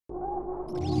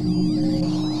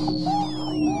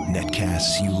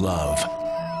Netcasts you love.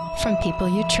 From people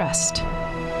you trust.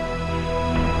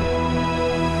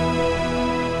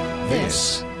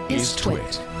 This is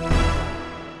Twit.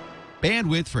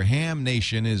 Bandwidth for Ham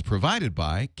Nation is provided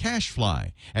by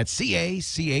Cachefly at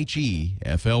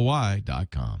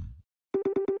CACHEFLY.com.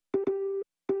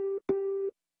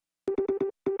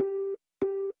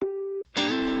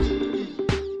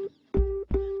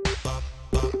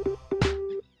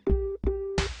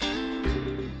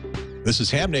 This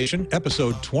is Ham Nation,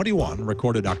 episode 21,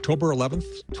 recorded October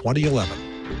 11th,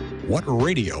 2011. What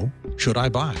radio should I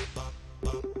buy?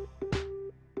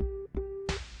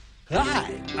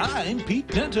 Hi, I'm Pete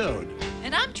Pentode.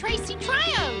 And I'm Tracy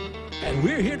Triode. And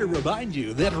we're here to remind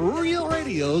you that real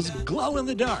radios glow in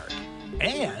the dark.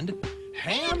 And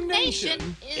Ham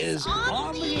Nation is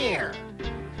on the air.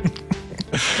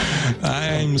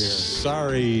 I'm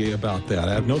sorry about that.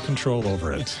 I have no control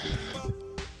over it.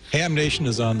 Ham Nation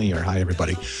is on the air. Hi,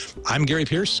 everybody. I'm Gary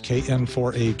Pearce,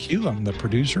 KN4AQ. I'm the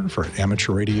producer for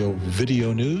Amateur Radio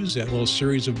Video News, that little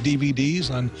series of DVDs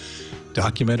on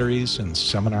documentaries and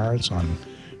seminars on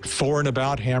for and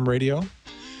about ham radio.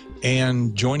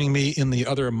 And joining me in the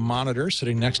other monitor,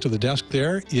 sitting next to the desk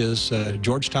there, is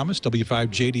George Thomas,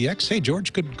 W5JDX. Hey,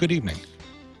 George, good evening.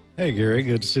 Hey, Gary,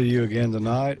 good to see you again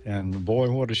tonight. And boy,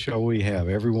 what a show we have.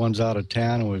 Everyone's out of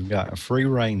town, and we've got free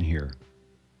reign here.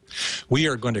 We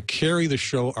are going to carry the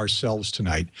show ourselves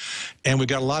tonight, and we've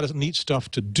got a lot of neat stuff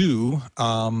to do.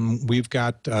 We've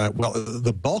got, well,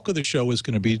 the bulk of the show is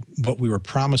going to be what we were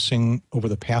promising over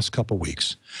the past couple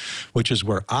weeks, which is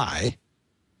where I,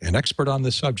 an expert on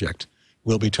this subject,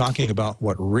 will be talking about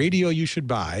what radio you should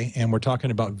buy, and we're talking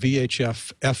about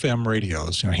VHF FM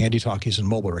radios, handy-talkies and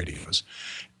mobile radios,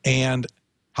 and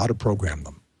how to program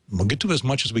them. We'll get to as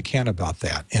much as we can about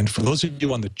that. And for those of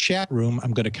you on the chat room,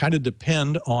 I'm going to kind of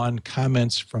depend on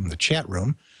comments from the chat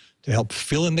room to help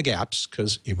fill in the gaps,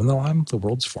 because even though I'm the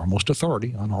world's foremost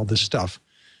authority on all this stuff,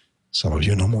 some of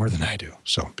you know more than I do.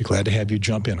 So be glad to have you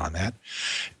jump in on that.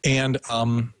 And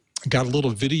got a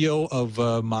little video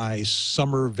of my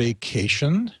summer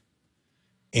vacation.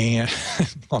 And,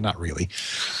 well, not really.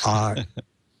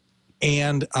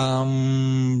 And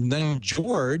then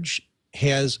George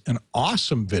has an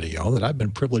awesome video that I've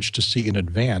been privileged to see in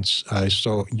advance.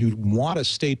 So you want to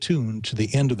stay tuned to the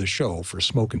end of the show for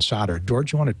Smoke and Solder.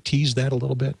 George, you want to tease that a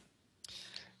little bit?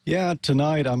 Yeah,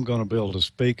 tonight I'm going to build a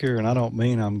speaker, and I don't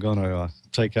mean I'm going to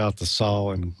take out the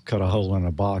saw and cut a hole in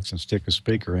a box and stick a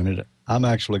speaker in it. I'm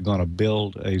actually going to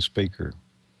build a speaker.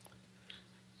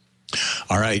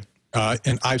 All right.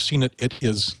 And I've seen it. It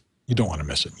is... You don't want to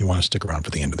miss it. You want to stick around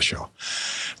for the end of the show.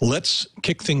 Let's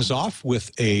kick things off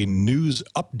with a news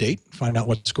update, find out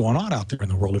what's going on out there in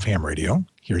the world of ham radio.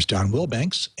 Here's Don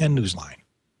Wilbanks and Newsline.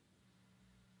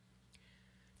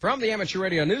 From the Amateur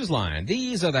Radio Newsline,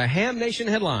 these are the Ham Nation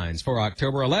headlines for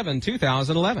October 11,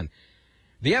 2011.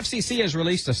 The FCC has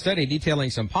released a study detailing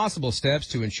some possible steps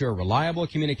to ensure reliable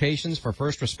communications for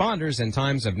first responders in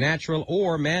times of natural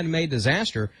or man-made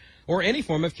disaster or any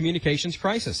form of communications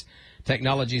crisis.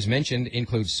 Technologies mentioned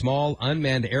include small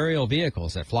unmanned aerial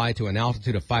vehicles that fly to an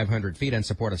altitude of 500 feet and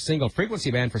support a single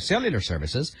frequency band for cellular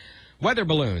services, weather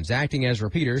balloons acting as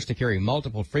repeaters to carry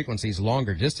multiple frequencies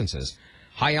longer distances,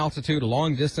 high-altitude,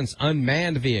 long-distance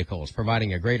unmanned vehicles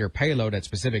providing a greater payload at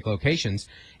specific locations,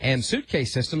 and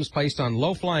suitcase systems placed on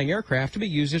low-flying aircraft to be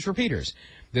used as repeaters.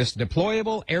 This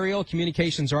deployable aerial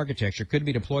communications architecture could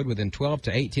be deployed within 12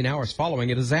 to 18 hours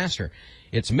following a disaster.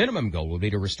 Its minimum goal would be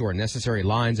to restore necessary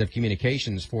lines of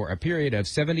communications for a period of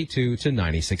 72 to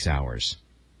 96 hours.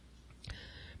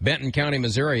 Benton County,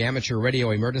 Missouri Amateur Radio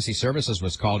Emergency Services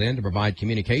was called in to provide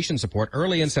communication support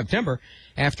early in September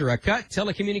after a cut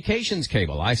telecommunications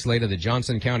cable isolated the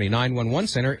Johnson County 911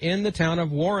 Center in the town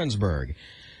of Warrensburg.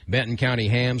 Benton County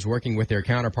hams, working with their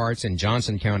counterparts in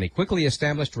Johnson County, quickly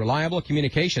established reliable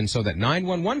communication so that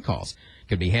 911 calls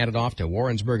could be handed off to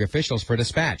Warrensburg officials for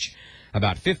dispatch.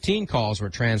 About 15 calls were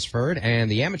transferred, and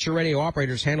the amateur radio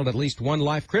operators handled at least one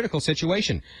life-critical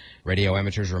situation. Radio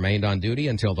amateurs remained on duty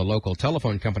until the local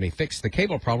telephone company fixed the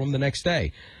cable problem the next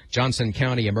day. Johnson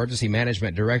County Emergency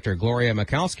Management Director Gloria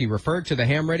Mikowski referred to the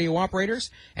ham radio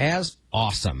operators as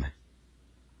awesome.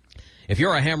 If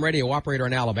you're a ham radio operator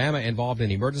in Alabama involved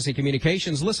in emergency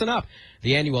communications, listen up.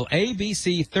 The annual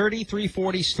ABC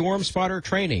 3340 Storm Spotter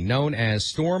Training, known as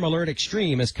Storm Alert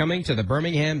Extreme, is coming to the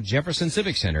Birmingham Jefferson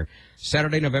Civic Center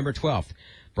Saturday, November 12th.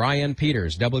 Brian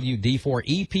Peters,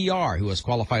 WD4EPR, who has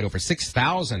qualified over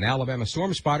 6,000 Alabama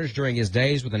storm spotters during his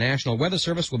days with the National Weather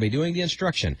Service, will be doing the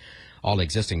instruction. All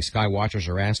existing Skywatchers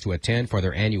are asked to attend for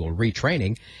their annual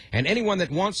retraining, and anyone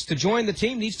that wants to join the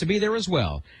team needs to be there as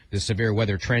well. This severe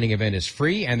weather training event is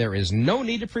free, and there is no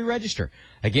need to pre-register.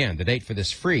 Again, the date for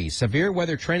this free severe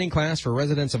weather training class for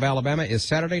residents of Alabama is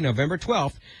Saturday, November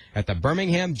 12th at the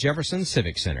Birmingham Jefferson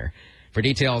Civic Center. For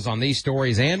details on these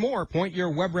stories and more, point your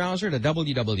web browser to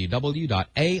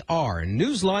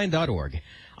www.arnewsline.org.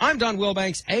 I'm Don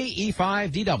Wilbanks,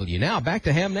 AE5DW. Now back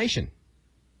to Ham Nation.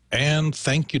 And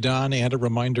thank you, Don. And a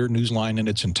reminder, Newsline in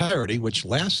its entirety, which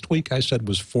last week I said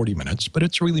was 40 minutes, but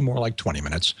it's really more like 20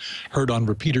 minutes, heard on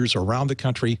repeaters around the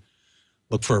country.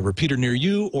 Look for a repeater near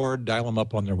you or dial them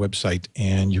up on their website,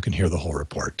 and you can hear the whole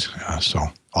report. So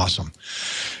awesome.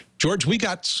 George, we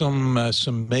got some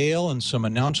mail and some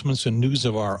announcements and news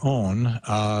of our own.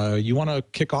 You want to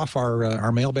kick off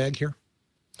our mailbag here?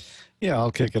 Yeah,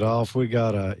 I'll kick it off. We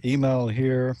got an email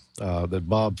here that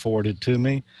Bob forwarded to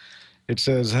me. It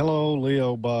says, hello,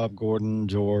 Leo, Bob, Gordon,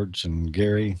 George, and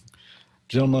Gary.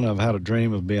 Gentlemen, I've had a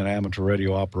dream of being an amateur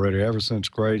radio operator ever since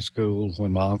grade school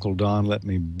when my Uncle Don let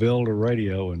me build a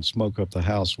radio and smoke up the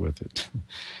house with it.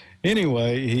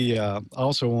 Anyway, he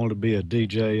also wanted to be a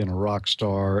DJ and a rock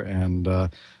star and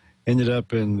ended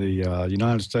up in the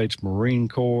United States Marine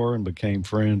Corps and became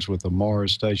friends with a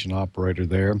Mars station operator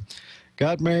there.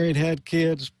 Got married, had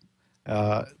kids.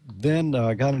 Then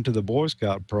got into the Boy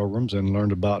Scout programs and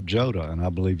learned about JOTA, and I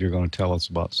believe you're going to tell us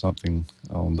about something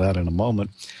on that in a moment.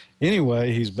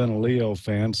 Anyway, he's been a Leo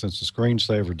fan since the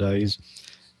Screensaver days,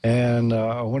 and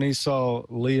when he saw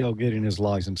Leo getting his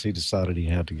license, he decided he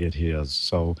had to get his.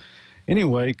 So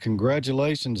anyway,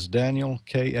 congratulations, Daniel,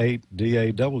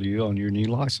 K8DAW, on your new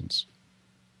license.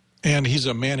 And he's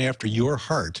a man after your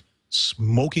heart,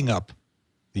 smoking up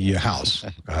the house,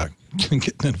 getting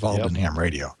involved in ham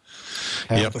radio.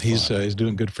 Yep, he's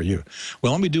doing good for you.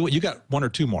 Well, let me do it. You got one or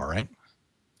two more, right?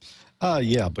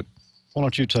 Yeah, but why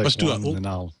don't you take one, and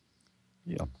I'll,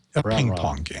 a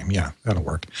ping-pong game. Yeah, that'll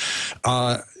work.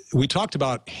 We talked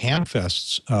about ham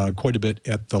fests quite a bit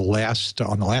at the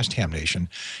on the last Ham Nation,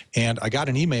 and I got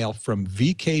an email from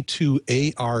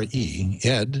VK2ARE,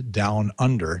 Ed, down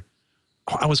under.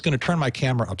 I was going to turn my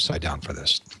camera upside down for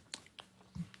this.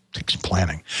 Takes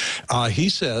planning. He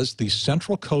says the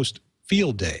Central Coast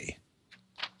Field Day.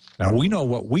 Now, we know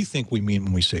what we think we mean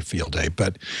when we say field day,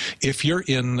 but if you're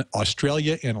in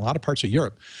Australia and a lot of parts of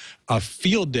Europe, a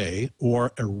field day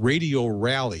or a radio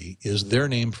rally is their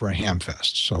name for a ham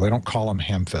fest. So they don't call them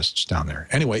ham fests down there.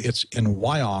 Anyway, it's in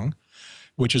Wyong,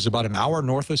 which is about an hour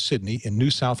north of Sydney in New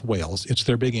South Wales. It's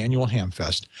their big annual ham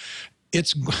fest.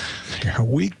 Here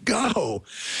we go.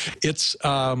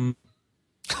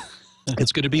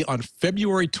 It's going to be on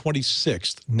February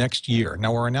 26th next year.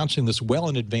 Now, we're announcing this well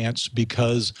in advance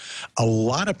because a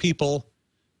lot of people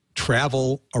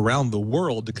travel around the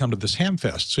world to come to this ham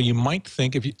fest. So you might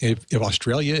think if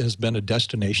Australia has been a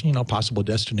destination, possible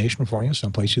destination for you,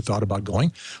 someplace you thought about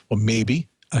going, well, maybe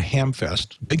a ham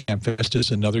fest, big ham fest is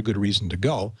another good reason to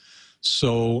go.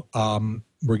 So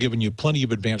we're giving you plenty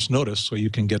of advance notice so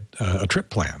you can get a trip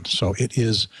planned. So it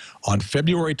is on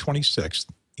February 26th.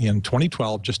 In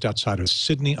 2012, just outside of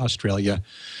Sydney, Australia,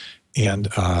 and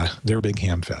their big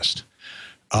ham fest.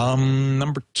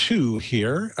 Number two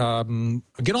here, I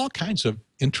get all kinds of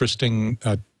interesting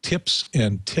tips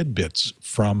and tidbits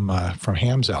from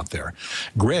hams out there.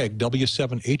 Greg,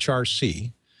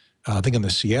 W7HRC, I think in the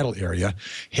Seattle area,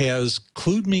 has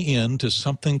clued me into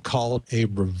something called a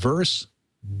reverse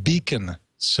beacon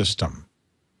system.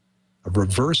 A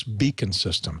reverse beacon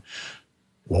system.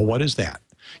 Well, what is that?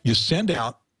 You send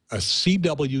out a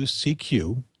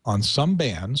CWCQ on some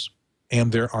bands,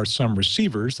 and there are some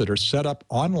receivers that are set up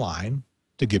online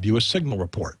to give you a signal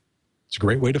report. It's a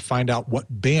great way to find out what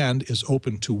band is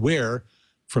open to where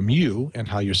from you and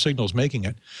how your signal is making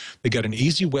it. They got an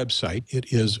easy website.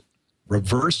 It is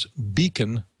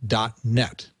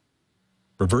reversebeacon.net.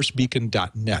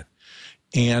 Reversebeacon.net.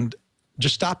 And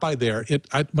just stop by there.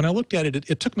 When I looked at it,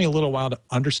 it took me a little while to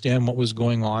understand what was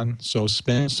going on, so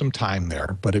spend some time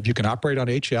there. But if you can operate on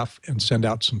HF and send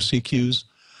out some CQs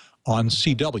on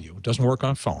CW, it doesn't work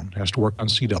on phone, it has to work on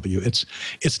CW.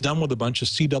 It's done with a bunch of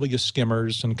CW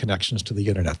skimmers and connections to the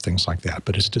internet, things like that.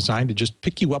 But it's designed to just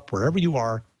pick you up wherever you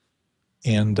are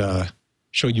and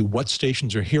show you what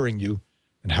stations are hearing you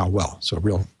and how well. So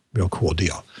real cool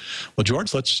deal. Well,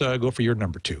 George, let's go for your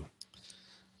number two.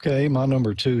 Okay, my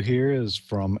number two here is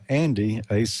from Andy,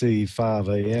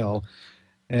 AC5AL,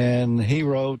 And he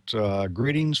wrote,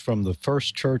 greetings from the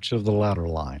First Church of the Ladder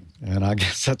Line. And I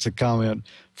guess that's a comment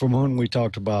from when we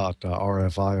talked about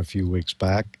RFI a few weeks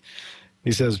back.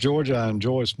 He says, George, I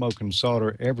enjoy smoking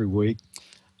solder every week.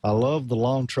 I love the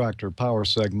lawn tractor power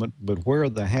segment, but where are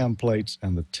the ham plates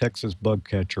and the Texas bug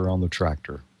catcher on the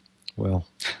tractor? Well,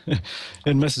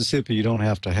 in Mississippi, you don't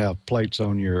have to have plates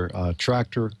on your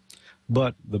tractor,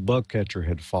 but the bug catcher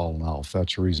had fallen off.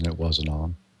 That's the reason it wasn't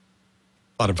on.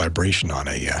 A lot of vibration on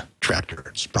a tractor.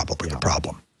 It's probably the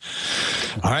problem.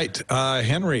 All right,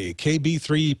 Henry,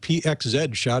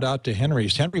 KB3PXZ, shout out to Henry.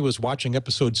 Henry was watching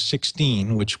episode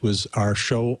 16, which was our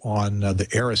show on the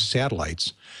Eris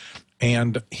satellites,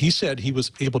 and he said he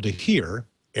was able to hear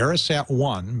Aerosat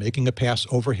 1 making a pass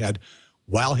overhead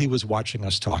while he was watching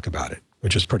us talk about it,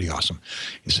 which is pretty awesome.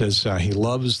 He says he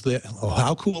loves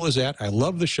how cool is that? I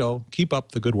love the show. Keep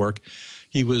up the good work.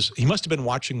 He must have been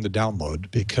watching the download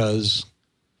because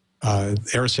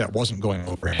Aerosat wasn't going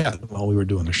overhead while we were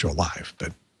doing the show live,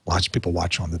 but lots of people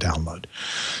watch on the download.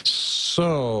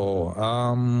 So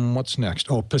what's next?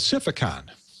 Oh, Pacificon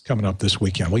coming up this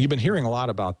weekend. Well, you've been hearing a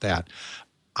lot about that.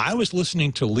 I was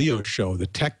listening to Leo's show, The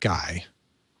Tech Guy,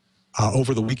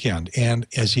 over the weekend, and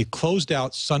as he closed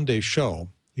out Sunday's show,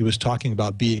 he was talking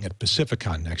about being at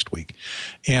Pacificon next week.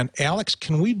 And Alex,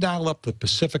 can we dial up the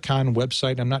Pacificon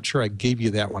website? I'm not sure I gave you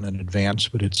that one in advance,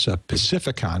 but it's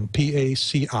Pacificon,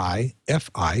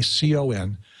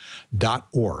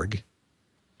 PACIFICON.org.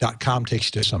 .com takes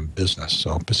you to some business,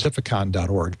 so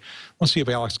pacificon.org. Let's see if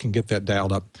Alex can get that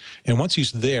dialed up. And once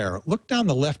he's there, look down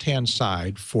the left-hand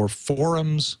side for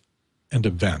forums and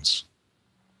events.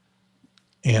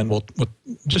 And we'll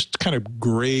just kind of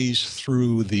graze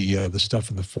through the stuff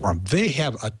in the forum. They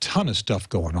have a ton of stuff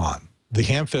going on. The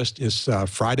Hamfest is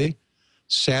Friday,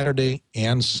 Saturday,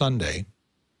 and Sunday.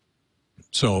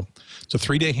 So it's a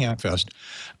 3-day Hamfest.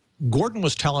 Gordon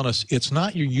was telling us it's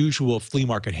not your usual flea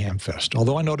market Hamfest,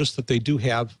 although I noticed that they do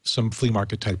have some flea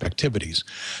market type activities.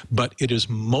 But it is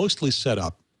mostly set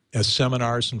up as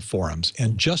seminars and forums,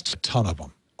 and just a ton of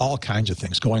them. All kinds of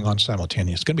things going on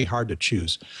simultaneously. It's going to be hard to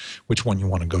choose which one you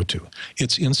want to go to.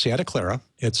 It's in Santa Clara.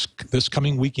 It's this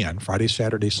coming weekend, Friday,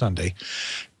 Saturday, Sunday.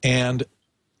 And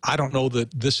I don't know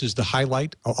that this is the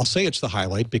highlight. I'll say it's the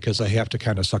highlight because I have to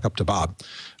kind of suck up to Bob,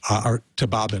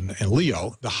 and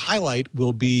Leo. The highlight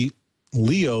will be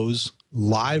Leo's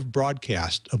live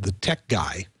broadcast of the Tech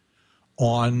Guy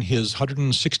on his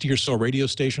 160 or so radio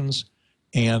stations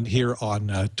and here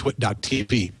on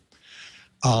twit.tv.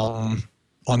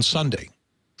 On Sunday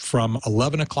from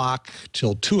 11 o'clock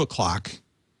till 2 o'clock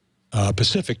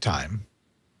Pacific time.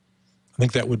 I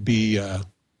think that would be,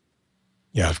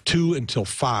 2 until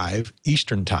 5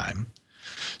 Eastern time.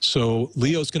 So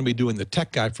Leo's going to be doing the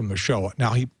Tech Guy from the show.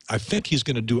 Now, I think he's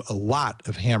going to do a lot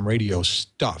of ham radio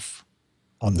stuff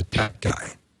on the Tech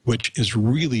Guy, which is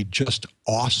really just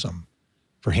awesome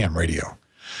for ham radio.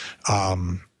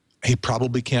 He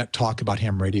probably can't talk about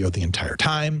ham radio the entire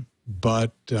time,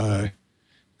 but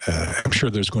I'm sure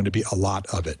there's going to be a lot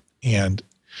of it. And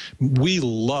we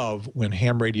love when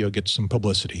ham radio gets some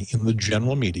publicity in the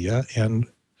general media. And,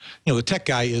 the Tech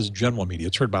Guy is general media.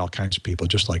 It's heard by all kinds of people,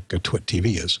 just like Twit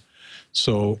TV is.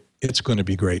 So it's going to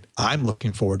be great. I'm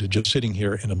looking forward to just sitting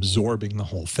here and absorbing the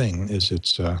whole thing as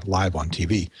it's live on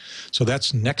TV. So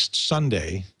that's next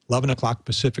Sunday, 11 o'clock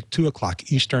Pacific, 2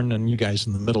 o'clock Eastern. And you guys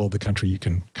in the middle of the country, you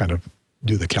can kind of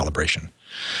do the calibration.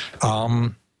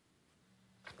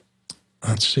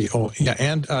 Let's see. Oh, yeah.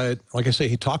 And like I say,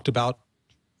 he talked a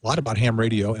lot about ham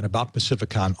radio and about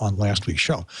Pacificon on last week's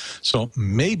show. So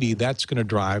maybe that's going to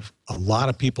drive a lot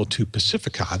of people to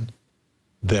Pacificon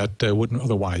that wouldn't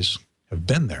otherwise have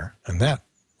been there. And that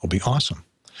will be awesome.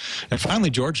 And finally,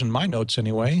 George, in my notes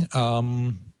anyway,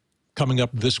 coming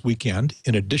up this weekend,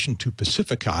 in addition to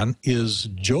Pacificon, is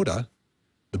JOTA,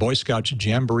 the Boy Scouts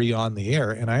Jamboree on the air.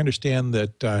 And I understand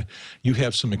that you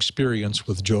have some experience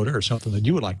with JOTA or something that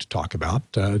you would like to talk about.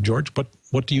 George,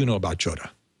 what do you know about JOTA?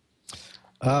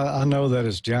 I know that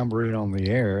it's Jamboree on the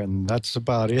air, and that's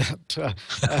about it. I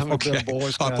haven't been a Boy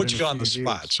Scout. I'll put you on the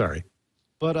spot, sorry.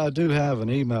 But I do have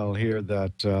an email here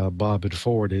that Bob had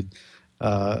forwarded.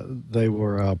 They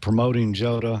were promoting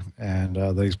JOTA, and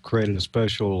they created a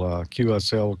special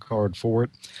QSL card for it.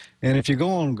 And if you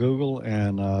go on Google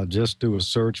and just do a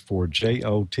search for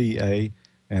JOTA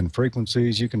and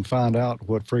frequencies, you can find out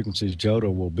what frequencies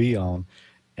JOTA will be on.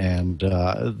 And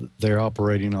they're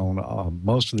operating on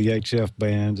most of the HF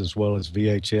bands as well as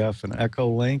VHF and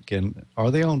Echolink. And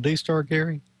are they on D-Star,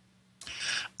 Gary?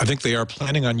 I think they are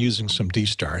planning on using some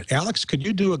D-Star. Alex, could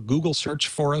you do a Google search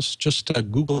for us? Just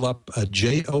Google up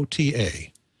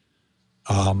JOTA.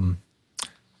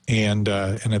 And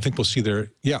I think we'll see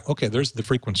there. Yeah, okay, there's the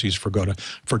frequencies for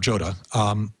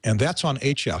JOTA. And that's on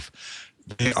HF.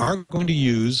 They are going to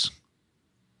use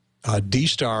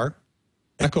D-Star,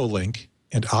 Echolink,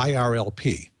 and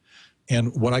IRLP.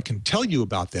 And what I can tell you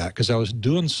about that, because I was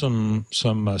doing some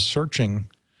searching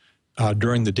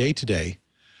during the day today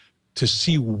to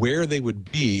see where they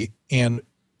would be, and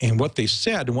what they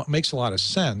said, and what makes a lot of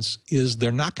sense, is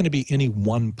they're not going to be any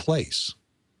one place.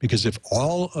 Because if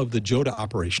all of the JOTA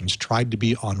operations tried to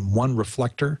be on one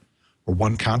reflector or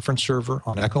one conference server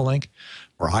on Echolink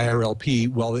or IRLP,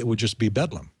 well, it would just be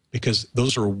bedlam, because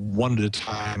those are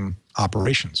one-at-a-time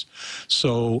operations.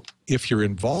 So if you're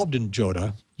involved in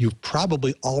JOTA, you've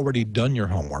probably already done your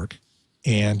homework,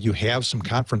 and you have some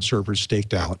conference servers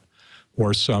staked out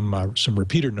or some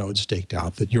repeater nodes staked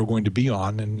out that you're going to be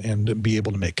on and be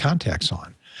able to make contacts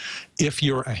on. If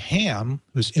you're a ham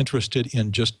who's interested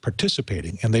in just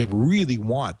participating, and they really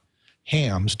want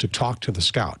hams to talk to the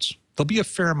scouts, there'll be a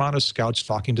fair amount of scouts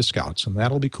talking to scouts, and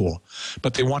that'll be cool.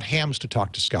 But they want hams to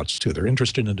talk to scouts too. They're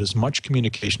interested in as much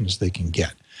communication as they can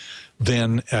get.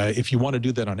 Then if you want to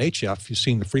do that on HF, you've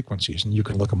seen the frequencies, and you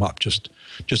can look them up. Just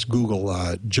Google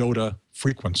JOTA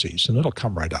frequencies, and it'll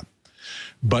come right up.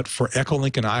 But for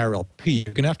Echolink and IRLP,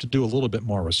 you're going to have to do a little bit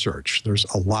more research. There's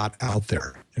a lot out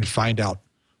there, and find out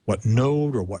what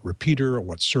node or what repeater or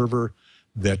what server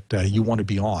that you want to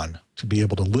be on to be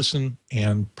able to listen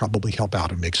and probably help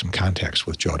out and make some contacts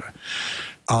with JOTA.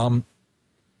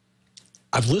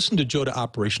 I've listened to JOTA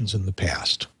operations in the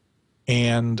past,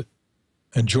 and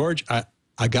George,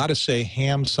 I got to say,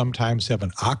 hams sometimes have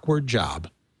an awkward job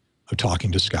of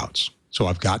talking to scouts. So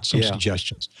I've got some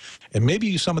suggestions, and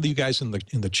maybe some of you guys in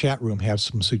the chat room have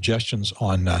some suggestions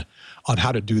on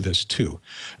how to do this too.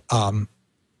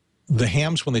 The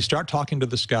hams, when they start talking to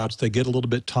the scouts, they get a little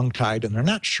bit tongue-tied, and they're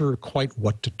not sure quite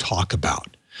what to talk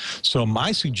about. So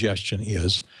my suggestion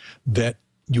is that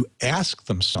you ask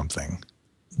them something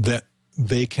that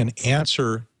they can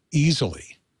answer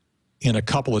easily in a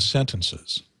couple of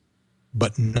sentences,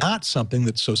 but not something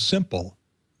that's so simple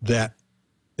that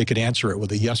they could answer it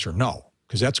with a yes or no,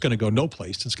 because that's going to go no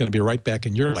place. It's going to be right back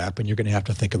in your lap, and you're going to have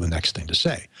to think of the next thing to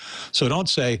say. So don't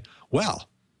say, well,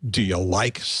 do you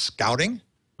like scouting?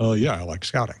 Oh, yeah, I like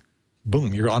scouting.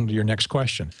 Boom, you're on to your next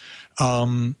question.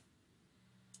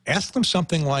 Ask them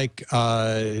something like,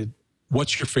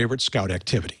 what's your favorite scout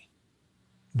activity?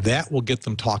 That will get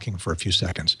them talking for a few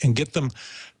seconds and get them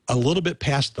a little bit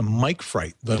past the mic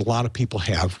fright that a lot of people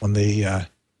have when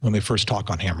they first talk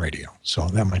on ham radio. So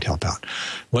that might help out.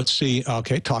 Let's see.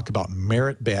 Okay, talk about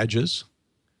merit badges.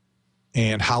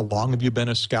 And how long have you been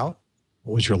a scout?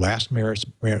 What was your last merit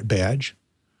badge?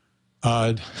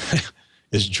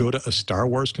 Is JOTA a Star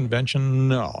Wars convention?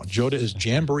 No. JOTA is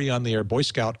Jamboree on the Air, Boy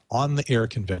Scout on the Air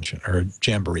convention, or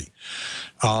Jamboree.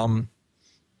 And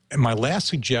my last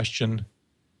suggestion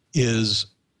is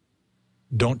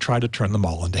don't try to turn them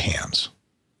all into hams.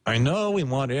 I know we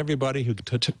want everybody who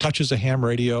touches a ham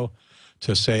radio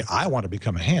to say, I want to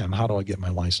become a ham. How do I get my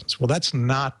license? Well, that's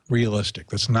not realistic.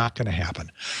 That's not going to happen.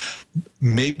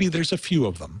 Maybe there's a few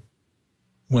of them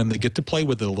when they get to play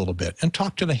with it a little bit and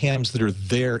talk to the hams that are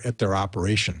there at their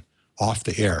operation off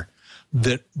the air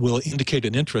that will indicate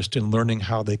an interest in learning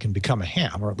how they can become a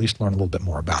ham, or at least learn a little bit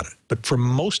more about it. But for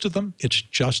most of them, it's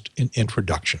just an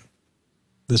introduction.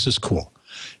 This is cool.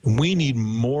 And we need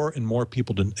more and more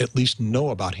people to at least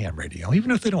know about ham radio,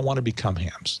 even if they don't want to become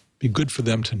hams. Be good for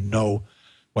them to know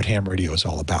what ham radio is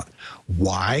all about.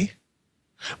 Why?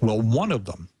 Well, one of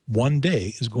them, one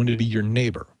day, is going to be your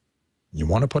neighbor. You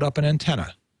want to put up an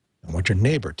antenna. I want your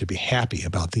neighbor to be happy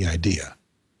about the idea.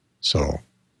 So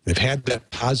they've had that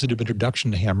positive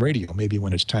introduction to ham radio. Maybe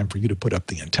when it's time for you to put up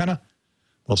the antenna,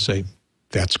 they'll say,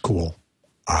 that's cool.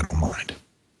 I don't mind.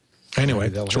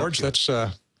 Anyway, George, that's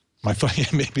my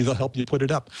thought. Maybe they'll help you put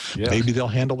it up. Yeah. Maybe they'll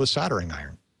handle the soldering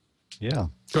iron. Yeah.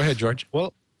 Go ahead, George.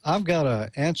 Well, I've got an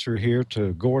answer here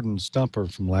to Gordon Stumper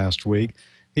from last week.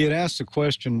 He had asked the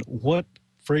question, what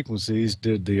frequencies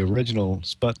did the original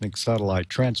Sputnik satellite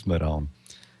transmit on?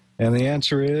 And the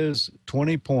answer is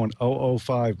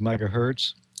 20.005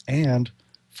 megahertz and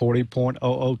 40.002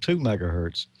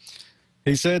 megahertz.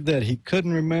 He said that he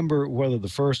couldn't remember whether the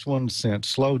first one sent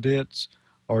slow dits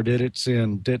or did it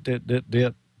send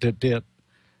dit,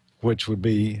 which would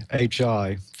be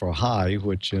HI for high,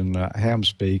 which in ham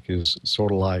speak is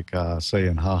sort of like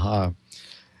saying ha-ha.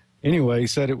 Anyway, he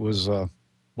said it was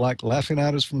like laughing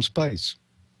at us from space.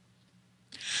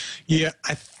 Yeah,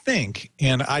 I think,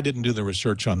 and I didn't do the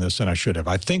research on this, and I should have.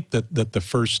 I think that the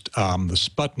first, the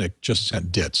Sputnik just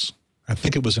sent dits. I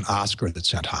think it was an Oscar that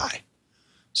sent high.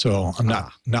 So I'm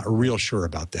not real sure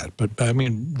about that. But, I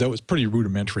mean, that was pretty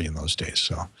rudimentary in those days.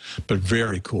 So, but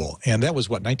very cool. And that was,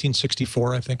 what,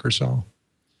 1964, I think, or so?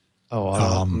 Oh, I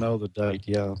don't know the date.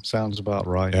 Yeah, sounds about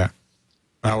right. Yeah.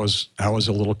 I was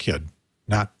a little kid,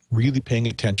 not really paying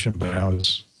attention, but I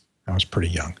was pretty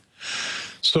young.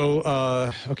 So,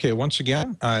 okay, once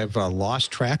again, I've lost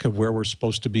track of where we're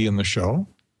supposed to be in the show.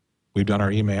 We've done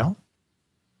our email.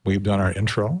 We've done our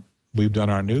intro. We've done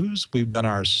our news. We've done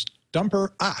our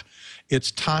stumper.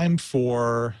 It's time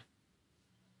for,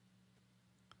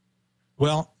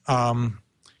 well,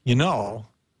 you know,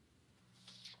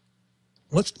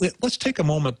 let's take a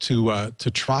moment to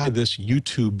try this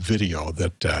YouTube video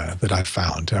that I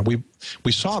found.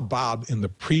 We saw Bob in the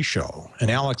pre-show,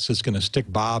 and Alex is going to stick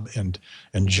Bob and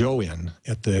Joe in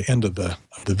at the end of the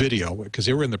video because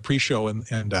they were in the pre-show. And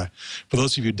for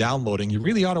those of you downloading, you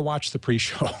really ought to watch the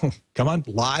pre-show. Come on,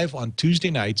 live on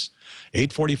Tuesday nights,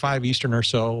 8:45 Eastern or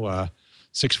so,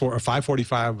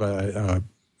 5:45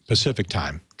 Pacific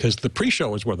time, because the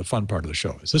pre-show is where the fun part of the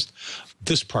show is.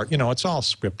 This part, you know, it's all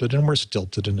scripted and we're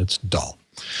stilted and it's dull.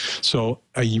 So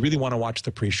you really want to watch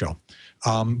the pre-show.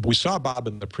 We saw Bob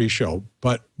in the pre-show,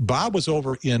 but Bob was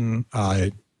over in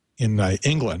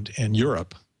England and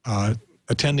Europe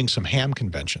attending some ham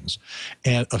conventions,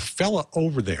 and a fella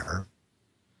over there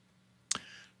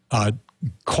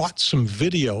caught some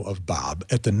video of Bob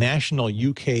at the National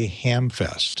UK Ham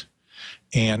Fest.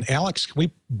 And Alex, can we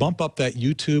bump up that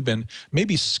YouTube and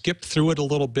maybe skip through it a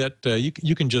little bit?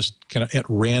 You can just kind of at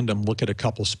random look at a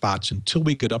couple spots until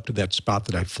we get up to that spot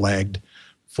that I flagged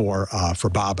for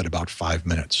Bob at about 5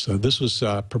 minutes. So this was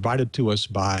provided to us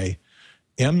by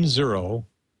M0OGY.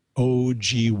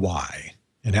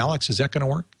 And Alex, is that going to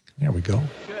work? There we go.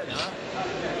 Good, huh?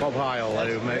 Bob Heil,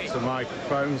 who makes the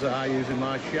microphones that I use in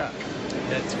my shack.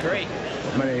 That's great.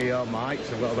 Many mics,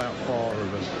 I've got about 4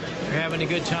 of them. You're having a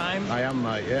good time? I am,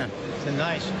 mate, yeah. It's a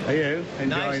nice. Are you enjoying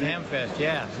nice it? ham fest,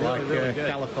 yeah. It's Really, like really good.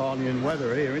 Californian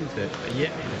weather here, isn't it?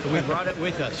 Yeah, we brought it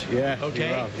with us. Yeah, okay.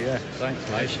 you have, yeah, thanks,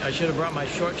 mate. I should have brought my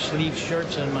short sleeve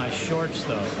shirts and my shorts,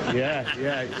 though. yeah,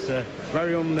 it's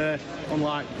very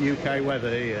unlike UK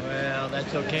weather here. Well,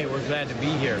 that's okay. We're glad to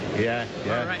be here. Yeah.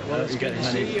 All right, well, it's good to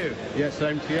see you. Yeah,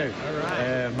 same to you. All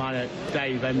right. Mine are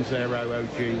Dave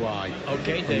M0OGY.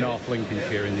 Okay, from Dave. North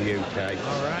Lincolnshire in the UK.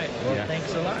 All right. Well, Yeah.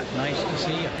 thanks a lot. Nice to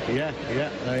see you. Yeah,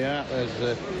 there you are. There's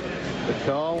the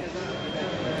call.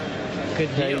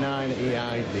 Good deal.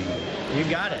 K9EID. You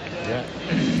got it. Yeah.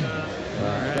 All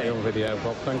right. Stay on video,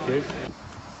 Bob. Thank you.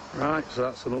 Right, so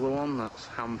that's another one. That's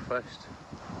Hamfest,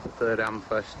 the third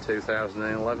Hamfest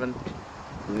 2011.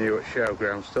 New at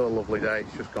Showground. Still a lovely day.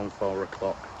 It's just gone 4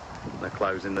 o'clock. They're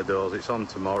closing the doors. It's on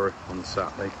tomorrow, on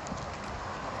Saturday.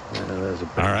 There's a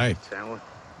big All right. tower.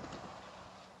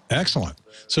 Excellent.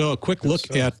 So a quick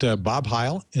look at Bob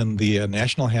Heil in the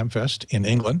National Ham Fest in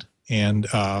England. And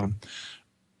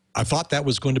I thought that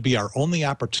was going to be our only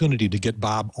opportunity to get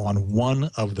Bob on one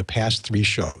of the past 3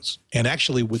 shows. And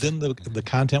actually within the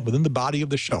content, within the body of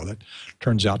the show, that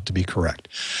turns out to be correct.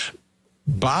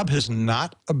 Bob has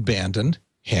not abandoned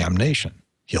Ham Nation.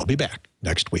 He'll be back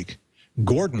next week.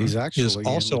 Gordon is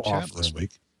also off this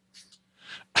week.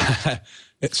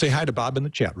 Say hi to Bob in the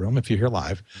chat room if you're here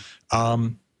live.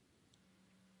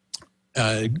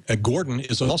 Gordon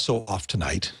is also off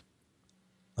tonight.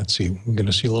 Let's see. We're going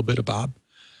to see a little bit of Bob.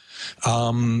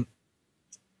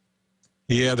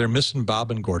 Yeah, they're missing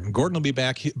Bob and Gordon. Gordon will be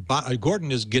back.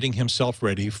 Gordon is getting himself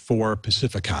ready for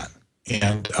Pacificon.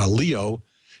 And Leo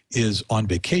is on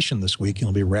vacation this week.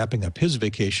 He'll be wrapping up his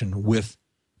vacation with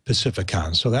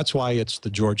Pacificon. So that's why it's the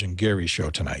George and Gary show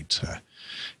tonight.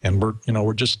 And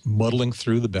we're just muddling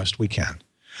through the best we can.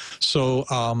 So,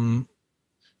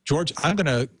 George, I'm going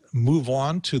to move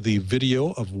on to the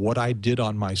video of what I did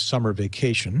on my summer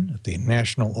vacation at the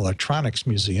National Electronics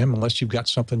Museum, unless you've got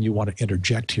something you want to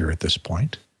interject here at this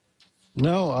point.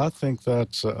 No, I think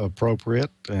that's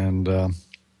appropriate, and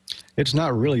it's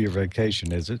not really your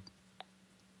vacation, is it?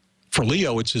 For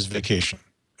Leo, it's his vacation.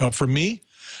 For me,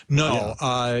 no.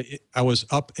 Yeah. I was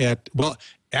up at, well,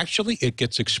 actually, it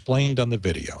gets explained on the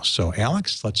video. So,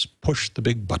 Alex, let's push the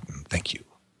big button. Thank you.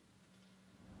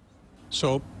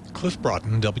 So, Cliff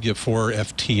Broughton,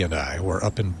 W4FT, and I were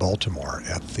up in Baltimore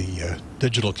at the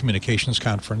Digital Communications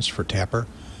Conference for Tapper.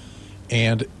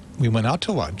 And we went out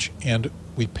to lunch, and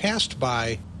we passed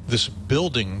by this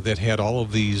building that had all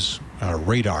of these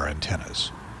radar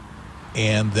antennas.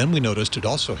 And then we noticed it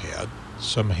also had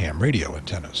some ham radio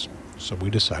antennas. So we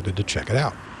decided to check it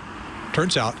out.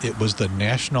 Turns out it was the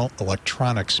National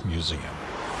Electronics Museum.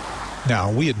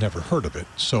 Now, we had never heard of it,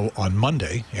 so on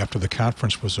Monday, after the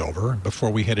conference was over,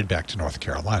 before we headed back to North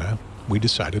Carolina, we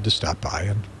decided to stop by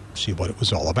and see what it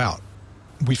was all about.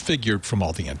 We figured from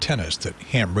all the antennas that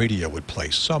ham radio would play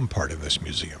some part in this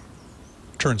museum.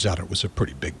 Turns out it was a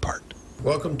pretty big part.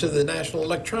 Welcome to the National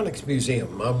Electronics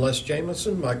Museum. I'm Les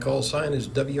Jamison. My call sign is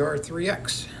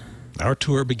WR3X. Our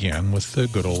tour began with the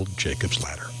good old Jacob's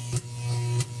Ladder.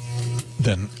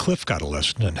 Then Cliff got a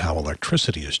lesson in how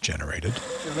electricity is generated.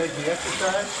 You make the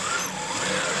exercise?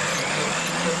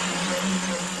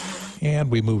 And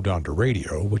we moved on to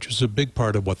radio, which is a big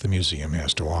part of what the museum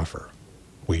has to offer.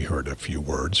 We heard a few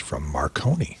words from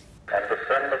Marconi. On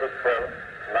December the 12th,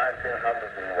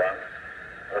 1901,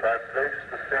 that I placed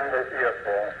the single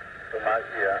earphone to my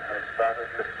ear and started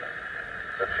listening.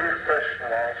 The chief question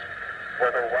was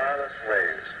whether wireless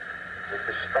waves would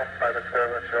be stopped by the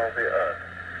curvature of the Earth.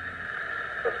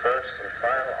 The first and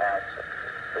final answer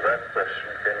to that question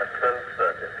came at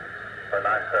 12:30, when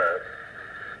I heard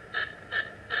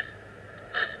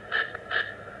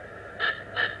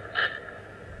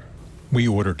We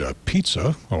ordered a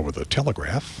pizza over the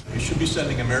telegraph. You should be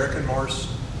sending American Morse.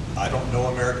 I don't know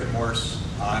American Morse.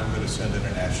 I'm going to send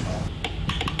international.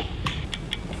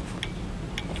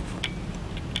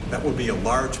 That would be a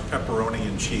large pepperoni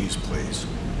and cheese, please.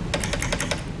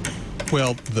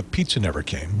 Well, the pizza never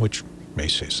came, which may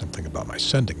say something about my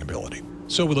sending ability.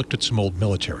 So we looked at some old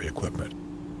military equipment.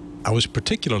 I was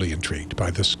particularly intrigued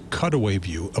by this cutaway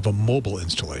view of a mobile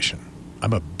installation.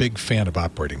 I'm a big fan of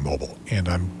operating mobile, and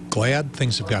I'm glad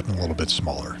things have gotten a little bit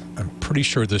smaller. I'm pretty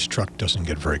sure this truck doesn't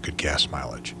get very good gas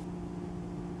mileage.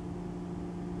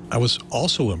 I was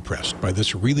also impressed by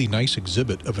this really nice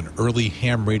exhibit of an early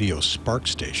ham radio Spark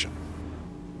station.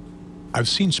 I've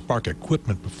seen Spark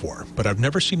equipment before, but I've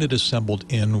never seen it assembled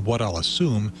in what I'll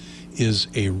assume is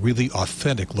a really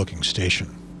authentic looking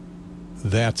station.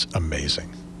 That's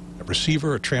amazing. A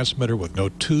receiver, a transmitter with no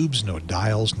tubes, no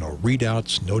dials, no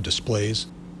readouts, no displays.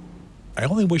 I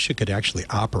only wish it could actually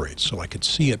operate so I could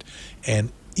see it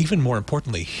and, even more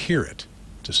importantly, hear it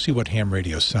to see what ham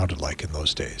radio sounded like in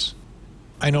those days.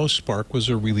 I know Spark was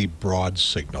a really broad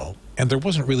signal, and there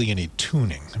wasn't really any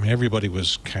tuning. I mean, everybody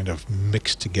was kind of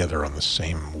mixed together on the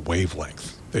same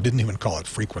wavelength. They didn't even call it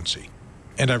frequency.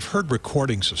 And I've heard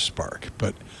recordings of Spark,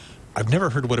 but I've never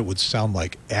heard what it would sound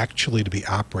like actually to be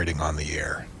operating on the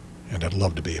air. And I'd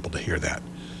love to be able to hear that.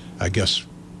 I guess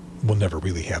we'll never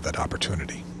really have that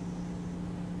opportunity.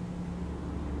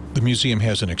 The museum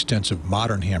has an extensive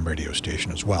modern ham radio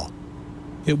station as well.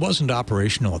 It wasn't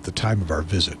operational at the time of our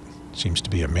visit. It seems to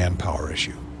be a manpower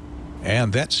issue.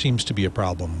 And that seems to be a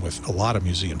problem with a lot of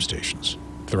museum stations.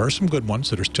 There are some good ones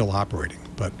that are still operating,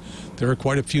 but there are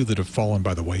quite a few that have fallen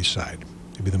by the wayside.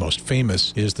 Maybe the most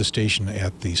famous is the station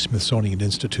at the Smithsonian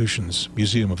Institution's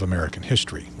Museum of American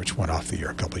History, which went off the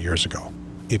air a couple of years ago.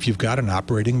 If you've got an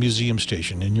operating museum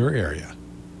station in your area,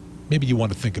 maybe you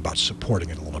want to think about supporting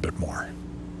it a little bit more.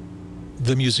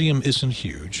 The museum isn't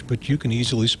huge, but you can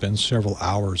easily spend several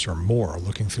hours or more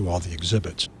looking through all the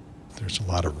exhibits. There's a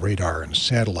lot of radar and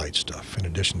satellite stuff in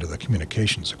addition to the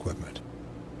communications equipment.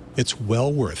 It's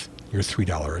well worth your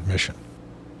 $3 admission.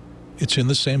 It's in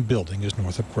the same building as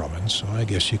Northrop Grumman, so I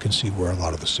guess you can see where a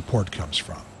lot of the support comes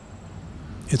from.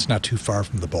 It's not too far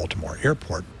from the Baltimore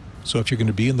airport, so if you're going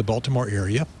to be in the Baltimore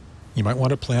area, you might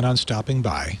want to plan on stopping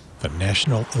by the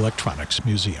National Electronics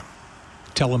Museum.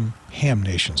 Tell them Ham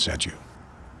Nation sent you.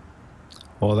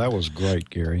 Well, that was great,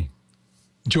 Gary.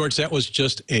 George, that was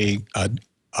just a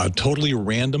totally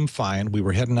random find. We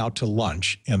were heading out to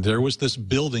lunch, and there was this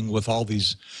building with all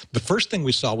these. The first thing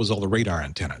we saw was all the radar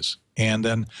antennas. And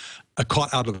then I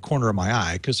caught out of the corner of my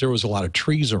eye, because there was a lot of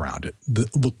trees around it,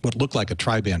 what looked like a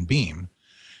tri-band beam.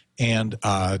 And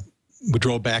we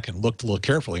drove back and looked a little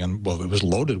carefully, and, well, it was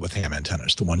loaded with ham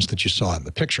antennas, the ones that you saw in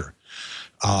the picture.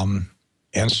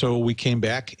 And so we came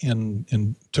back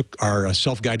and took our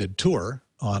self-guided tour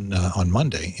on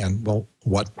Monday, and, well,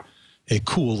 what a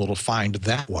cool little find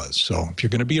that was. So if you're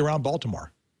going to be around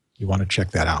Baltimore, you want to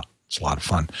check that out. It's a lot of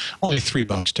fun. Only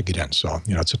 $3 to get in, so,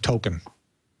 you know, it's a token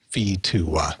fee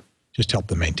to just help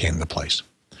them maintain the place.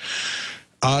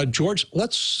 George,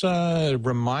 let's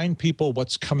remind people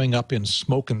what's coming up in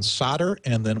Smoke and Solder,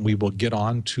 and then we will get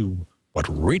on to what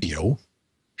radio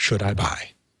should I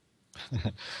buy.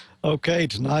 Okay,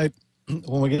 tonight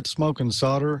when we get Smoke and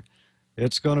Solder,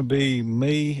 it's going to be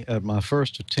me at my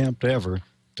first attempt ever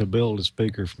to build a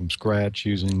speaker from scratch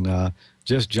using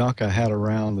just junk I had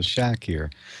around the shack here.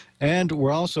 And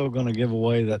we're also going to give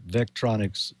away that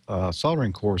Vectronics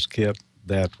soldering course kit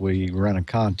that we ran a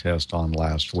contest on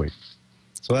last week.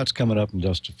 So that's coming up in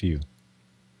just a few.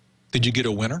 Did you get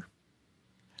a winner?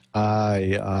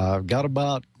 I got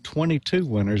about 22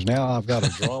 winners. Now I've got to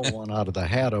draw one out of the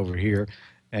hat over here.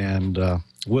 and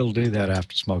we'll do that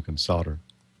after smoking solder.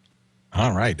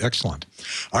 All right, excellent.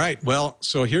 All right, well,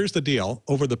 so here's the deal.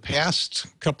 Over the past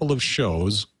couple of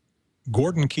shows,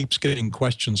 Gordon keeps getting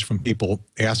questions from people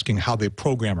asking how they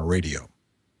program a radio.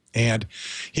 And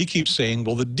he keeps saying,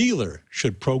 well, the dealer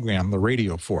should program the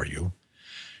radio for you,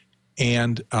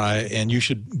 and you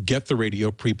should get the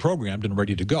radio pre-programmed and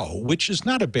ready to go, which is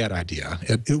not a bad idea.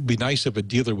 It would be nice if a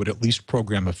dealer would at least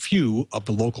program a few of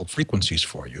the local frequencies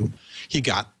for you. He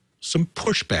got some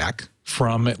pushback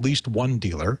from at least one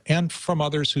dealer and from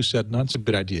others who said, no, it's a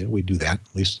good idea. We do that,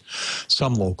 at least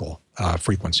some local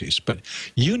frequencies. But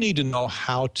you need to know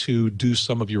how to do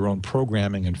some of your own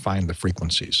programming and find the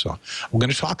frequencies. So we're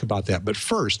going to talk about that. But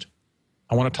first,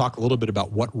 I want to talk a little bit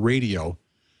about what radio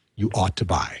you ought to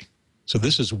buy. So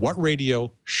this is What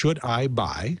Radio Should I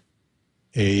Buy?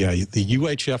 The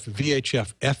UHF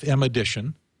VHF FM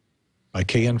edition by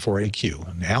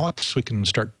KN4AQ. And Alex, we can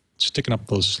start sticking up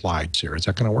those slides here. Is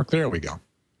that going to work? There we go.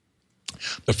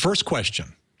 The first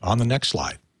question on the next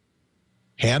slide: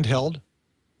 handheld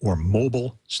or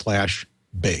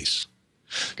mobile/base?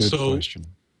 Good question.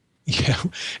 Yeah,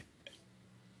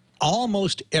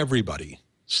 almost everybody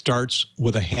starts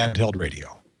with a handheld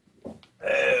radio.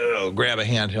 Oh, grab a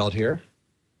handheld here.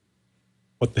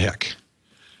 What the heck?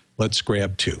 Let's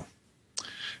grab two.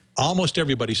 Almost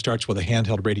everybody starts with a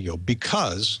handheld radio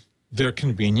because they're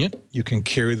convenient. You can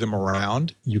carry them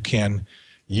around. You can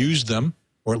use them,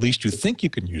 or at least you think you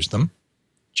can use them,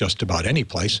 just about any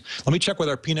place. Let me check with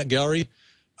our peanut gallery.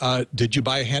 Did you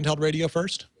buy a handheld radio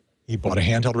first? He bought a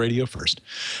handheld radio first.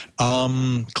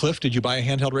 Cliff, did you buy a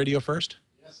handheld radio first?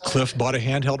 Yes, Cliff bought a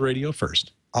handheld radio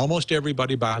first. Almost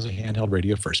everybody buys a handheld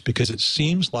radio first because it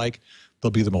seems like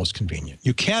they'll be the most convenient.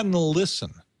 You can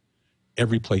listen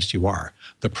every place you are.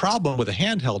 The problem with a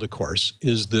handheld, of course,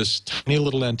 is this tiny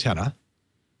little antenna,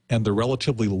 and the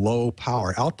relatively low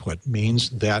power output means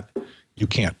that you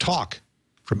can't talk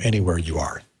from anywhere you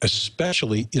are,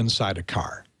 especially inside a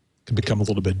car. It can become a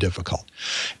little bit difficult.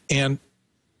 And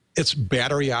it's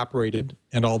battery operated,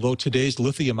 and although today's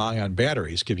lithium-ion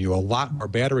batteries give you a lot more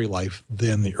battery life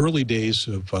than the early days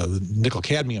of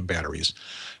nickel-cadmium batteries,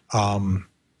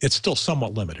 it's still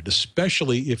somewhat limited,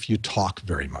 especially if you talk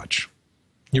very much.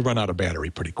 You run out of battery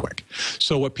pretty quick.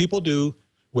 So what people do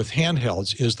with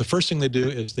handhelds is the first thing they do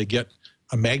is they get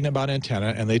a magnet mount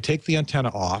antenna, and they take the antenna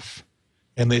off,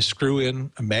 and they screw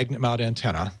in a magnet mount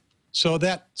antenna. So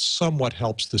that somewhat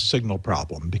helps the signal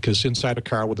problem, because inside a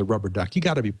car with a rubber duck, you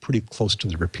got to be pretty close to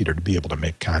the repeater to be able to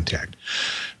make contact.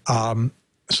 So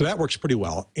that works pretty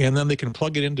well. And then they can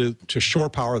plug it into shore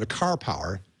power, the car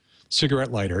power,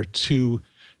 cigarette lighter, to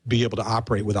be able to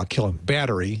operate without killing the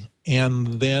battery.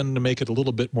 And then to make it a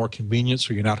little bit more convenient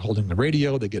so you're not holding the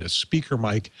radio, they get a speaker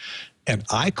mic. And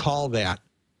I call that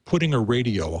putting a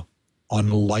radio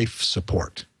on life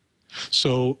support.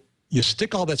 So you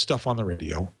stick all that stuff on the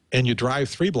radio, and you drive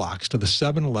 3 blocks to the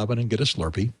 7-Eleven and get a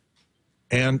Slurpee.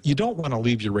 And you don't want to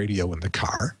leave your radio in the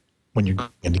car when you're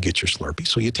going to get your Slurpee.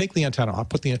 So you take the antenna off,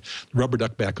 put the rubber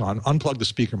duck back on, unplug the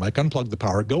speaker mic, unplug the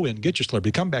power, go in, get your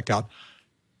Slurpee, come back out,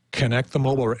 connect the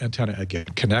mobile antenna again,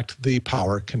 connect the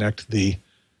power, connect the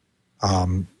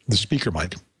speaker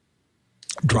mic,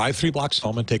 drive 3 blocks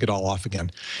home and take it all off again.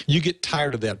 You get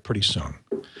tired of that pretty soon.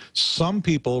 Some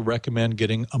people recommend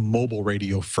getting a mobile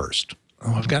radio first.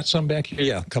 Oh, I've got some back here.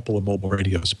 Yeah, a couple of mobile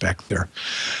radios back there.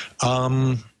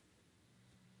 I'm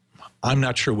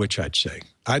not sure which I'd say.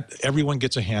 Everyone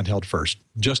gets a handheld first.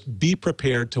 Just be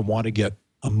prepared to want to get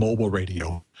a mobile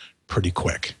radio pretty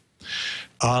quick.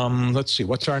 Let's see.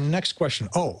 What's our next question?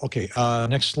 Oh, okay.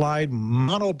 Next slide.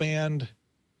 Monoband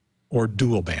or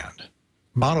dual band?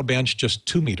 Monoband's just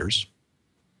 2 meters.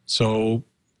 So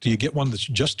do you get one that's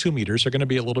just 2 meters? They're going to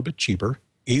be a little bit cheaper,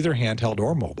 either handheld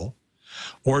or mobile.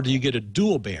 Or do you get a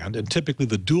dual band? And typically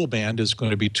the dual band is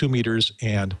going to be 2 meters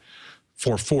and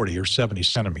 440 or 70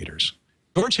 centimeters.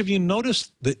 George, have you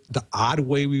noticed the odd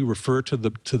way we refer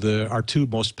to our 2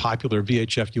 most popular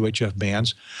VHF, UHF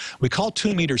bands? We call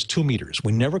 2 meters 2 meters.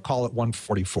 We never call it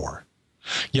 144.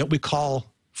 Yet we call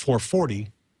 440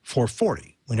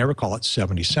 440. We never call it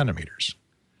 70 centimeters.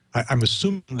 I'm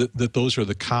assuming that those are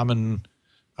the common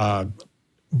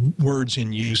words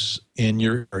in use in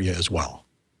your area as well.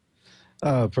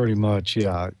 Pretty much,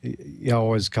 yeah. You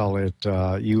always call it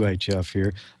UHF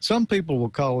here. Some people will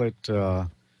call it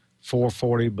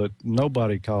 440, but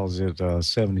nobody calls it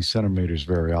 70 centimeters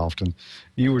very often.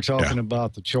 You were talking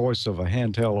about the choice of a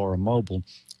handheld or a mobile.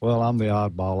 Well, I'm the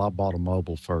oddball. I bought a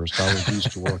mobile first. I was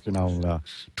used to working on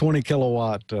 20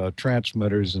 kilowatt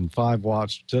transmitters, and 5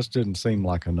 watts just didn't seem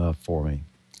like enough for me.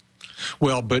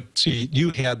 Well, but see,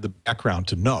 you had the background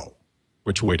to know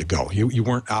which way to go. You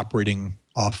weren't operating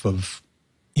off of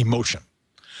emotion.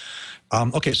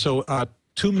 Okay, so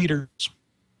 2 meters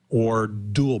or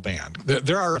dual band.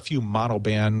 There are a few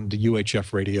monoband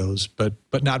UHF radios,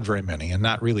 but not very many, and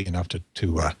not really enough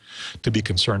to be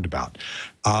concerned about.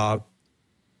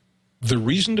 The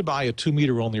reason to buy a 2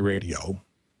 meter only radio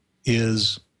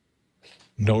is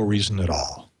no reason at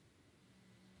all.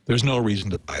 There's no reason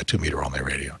to buy a 2 meter only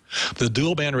radio. The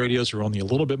dual band radios are only a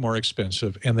little bit more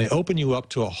expensive, and they open you up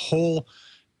to a whole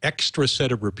extra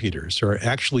set of repeaters. There are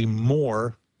actually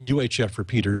more UHF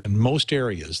repeaters in most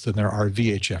areas than there are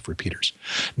VHF repeaters.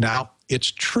 Now, it's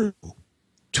true,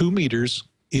 2 meters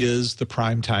is the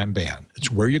prime time band.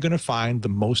 It's where you're going to find the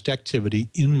most activity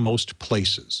in most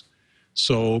places.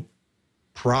 So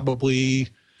probably,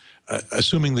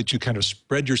 assuming that you kind of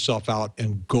spread yourself out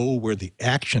and go where the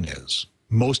action is,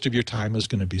 most of your time is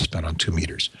going to be spent on 2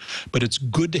 meters. But it's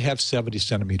good to have 70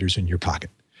 centimeters in your pocket.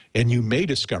 And you may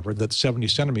discover that 70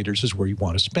 centimeters is where you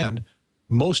want to spend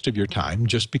most of your time,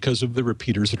 just because of the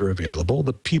repeaters that are available,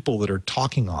 the people that are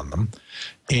talking on them,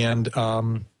 and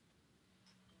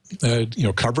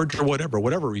coverage or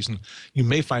whatever reason, you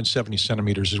may find 70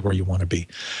 centimeters is where you want to be.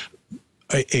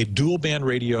 A dual band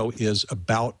radio is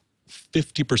about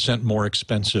 50% more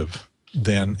expensive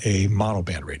than a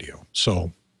monoband radio,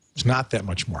 so it's not that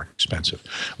much more expensive.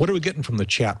 What are we getting from the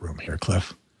chat room here,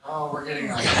 Cliff? Oh, we're getting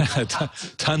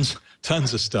tons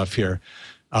of stuff here.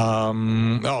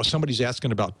 Somebody's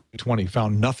asking about 220.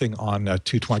 Found nothing on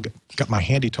 220. Got my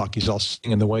handy talkies all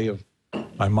sitting in the way of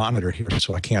my monitor here,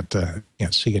 so I can't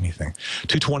see anything.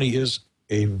 220 is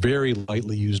a very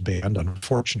lightly used band,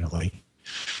 unfortunately.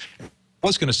 I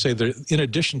was going to say that in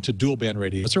addition to dual band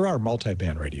radios, there are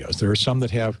multi-band radios. There are some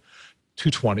that have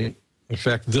 220. In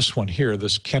fact, this one here,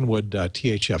 this Kenwood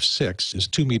THF6, is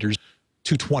 2 meters,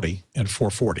 220, and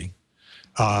 440.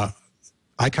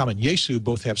 ICOM and Yaesu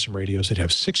both have some radios that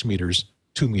have 6 meters,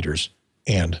 2 meters,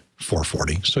 and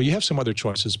 440. So you have some other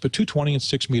choices, but 220 and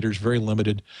 6 meters, very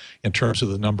limited in terms of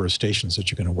the number of stations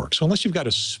that you're going to work. So unless you've got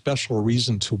a special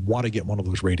reason to want to get one of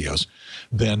those radios,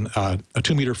 then a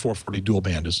 2 meter 440 dual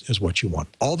band is what you want.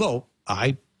 Although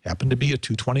I happen to be a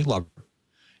 220 lover,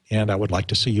 and I would like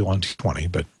to see you on 220,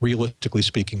 but realistically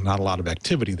speaking, not a lot of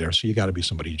activity there, so you got to be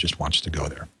somebody who just wants to go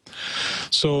there.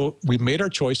 So we've made our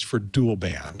choice for dual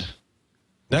band.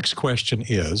 Next question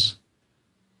is,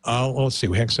 let's see,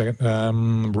 hang a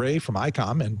second. Ray from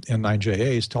ICOM and 9JA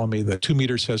is telling me that 2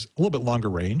 meters has a little bit longer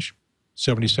range.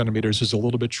 70 centimeters is a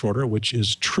little bit shorter, which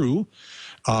is true,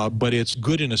 but it's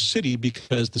good in a city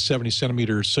because the 70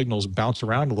 centimeter signals bounce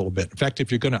around a little bit. In fact, if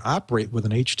you're going to operate with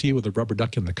an HT with a rubber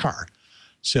duck in the car,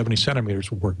 70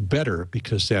 centimeters will work better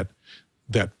because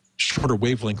that shorter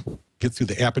wavelength will get through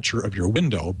the aperture of your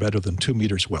window better than 2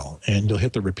 meters will, and you'll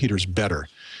hit the repeaters better,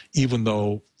 even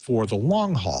though for the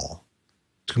long haul,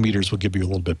 2 meters will give you a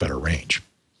little bit better range.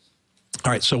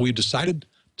 All right, so we decided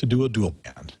to do a dual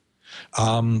band.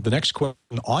 The next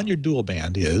question on your dual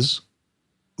band is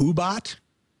U-bot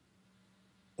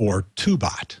or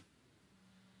 2-bot?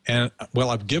 And,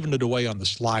 well, I've given it away on the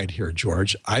slide here,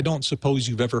 George. I don't suppose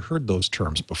you've ever heard those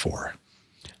terms before.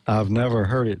 I've never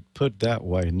heard it put that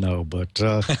way, no. But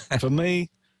for me,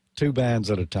 2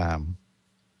 bands at a time.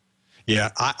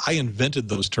 Yeah, I invented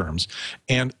those terms,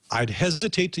 and I'd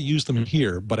hesitate to use them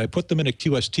here, but I put them in a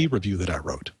QST review that I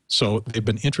wrote. So they've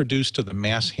been introduced to the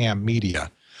mass ham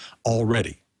media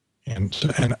already. And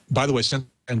by the way, since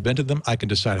I invented them, I can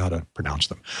decide how to pronounce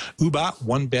them. U-bot,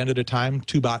 1 band at a time.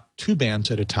 2-bot, 2 bands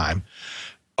at a time.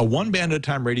 A 1 band at a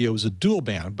time radio is a dual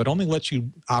band, but only lets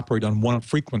you operate on 1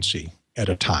 frequency at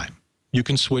a time. You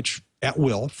can switch at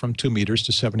will from 2 meters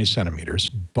to 70 centimeters,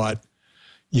 but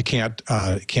you can't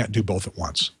do both at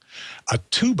once. A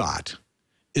 2-bot,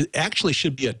 it actually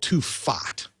should be a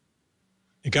 2-fot.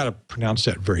 You got to pronounce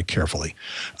that very carefully,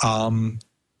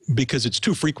 because it's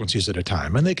 2 frequencies at a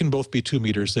time, and they can both be 2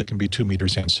 meters. They can be 2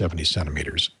 meters and 70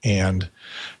 centimeters. And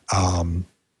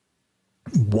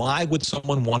why would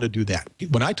someone want to do that?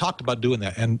 When I talked about doing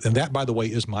that, and that, by the way,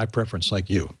 is my preference, like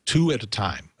you, 2 at a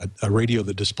time, a radio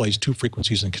that displays 2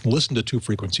 frequencies and can listen to 2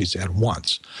 frequencies at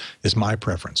once is my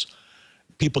preference.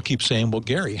 People keep saying, well,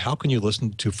 Gary, how can you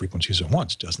listen to 2 frequencies at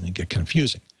once? Doesn't it get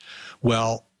confusing?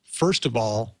 Well, first of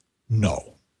all,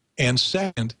 no. And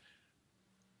second,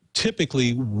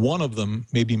 typically one of them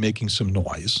may be making some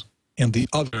noise and the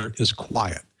other is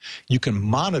quiet. You can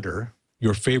monitor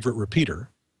your favorite repeater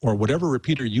or whatever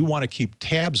repeater you want to keep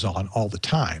tabs on all the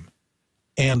time.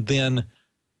 And then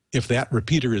if that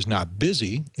repeater is not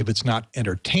busy, if it's not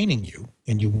entertaining you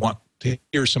and you want to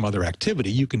hear some other activity,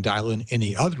 you can dial in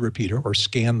any other repeater or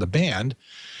scan the band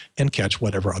and catch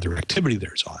whatever other activity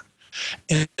there's on.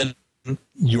 And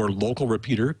your local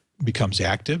repeater becomes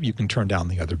active, you can turn down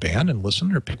the other band and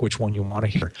listen or pick which one you want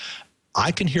to hear.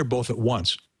 I can hear both at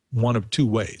once, one of two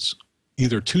ways.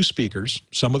 Either two speakers,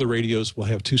 some of the radios will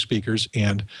have two speakers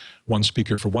and one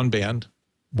speaker for one band,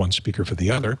 one speaker for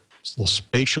the other, it's a little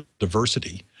spatial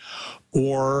diversity,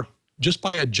 or just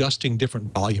by adjusting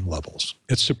different volume levels.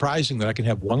 It's surprising that I can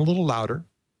have one a little louder,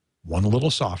 one a little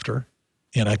softer,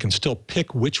 and I can still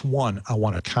pick which one I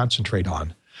want to concentrate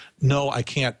on. No, I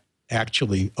can't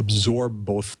actually absorb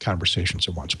both conversations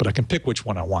at once, but I can pick which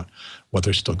one I want while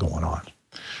they're still going on.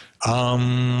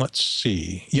 Let's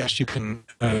see. Yes, you can.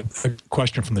 A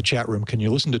question from the chat room. Can you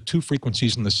listen to two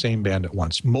frequencies in the same band at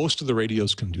once? Most of the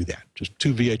radios can do that. Just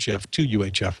two VHF, two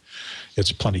UHF.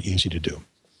 It's plenty easy to do.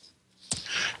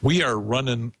 We are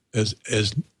running as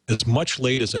much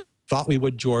late as I thought we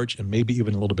would, George, and maybe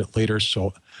even a little bit later.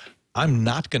 So I'm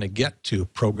not going to get to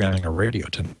programming a radio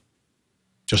tonight.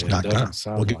 Just not going to.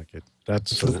 Sound like it.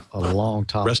 That's a long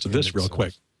time. Rest of this real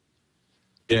quick.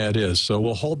 Yeah, it is. So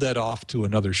we'll hold that off to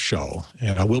another show,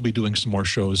 and I will be doing some more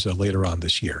shows later on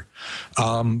this year.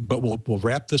 But we'll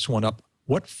wrap this one up.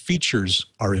 What features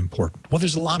are important? Well,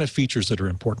 there's a lot of features that are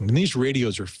important, and these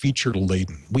radios are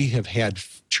feature-laden. We have had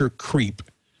feature creep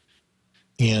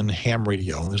in ham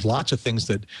radio. There's lots of things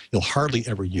that you'll hardly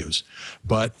ever use.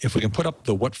 But if we can put up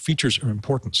the what features are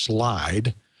important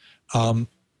slide,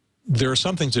 there are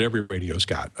some things that every radio's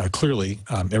got. Clearly,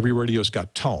 every radio's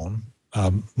got tone.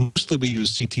 Mostly we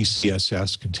use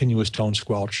CTCSS, continuous tone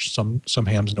squelch. Some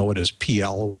hams know it as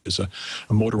PL, is a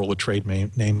Motorola trade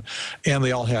name. And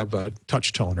they all have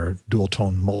touch tone or dual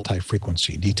tone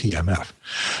multi-frequency, DTMF.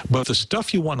 But the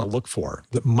stuff you want to look for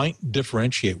that might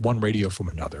differentiate one radio from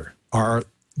another are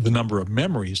the number of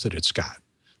memories that it's got.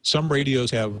 Some radios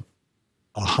have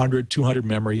 100, 200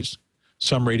 memories.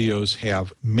 Some radios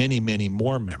have many, many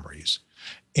more memories.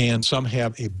 And some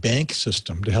have a bank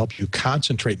system to help you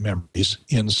concentrate memories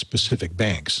in specific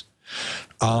banks.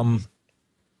 And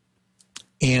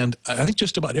I think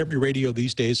just about every radio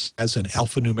these days has an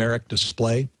alphanumeric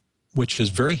display, which is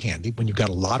very handy when you've got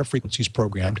a lot of frequencies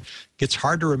programmed. It gets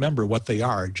hard to remember what they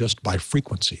are just by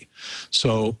frequency.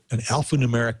 So an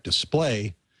alphanumeric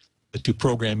display that you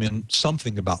program in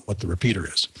something about what the repeater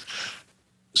is.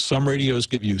 Some radios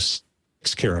give you 6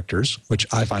 characters, which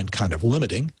I find kind of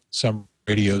limiting. Some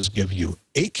radios give you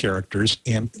 8 characters,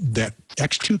 and that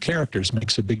X2 characters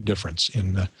makes a big difference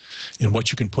in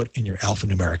what you can put in your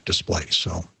alphanumeric display.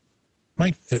 So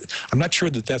I'm not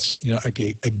sure that that's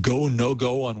a go,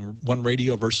 no-go on one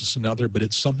radio versus another, but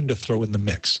it's something to throw in the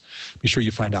mix. Be sure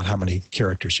you find out how many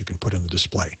characters you can put in the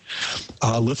display.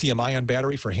 Lithium-ion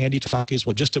battery for handy talkies.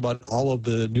 Well, just about all of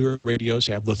the newer radios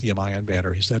have lithium-ion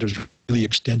batteries. That has really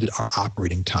extended our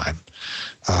operating time.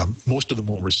 Most of them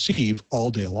will receive all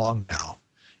day long now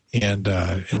and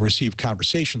receive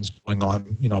conversations going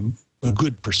on, a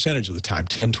good percentage of the time,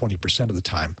 10, 20% of the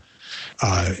time.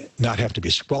 Not have to be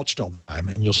squelched all the time,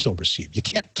 and you'll still receive. You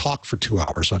can't talk for 2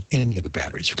 hours on any of the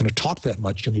batteries. If you're going to talk that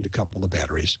much, you'll need a couple of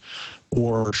batteries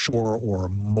or shore or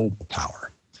mobile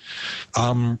power.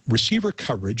 Receiver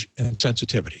coverage and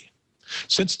sensitivity.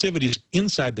 Sensitivity is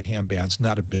inside the ham band's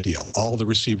not a big deal. All the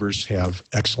receivers have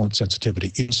excellent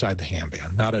sensitivity inside the ham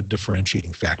band, not a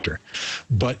differentiating factor.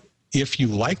 But if you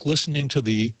like listening to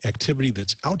the activity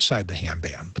that's outside the ham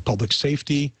band, the public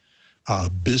safety,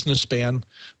 business band,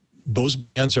 those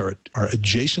bands are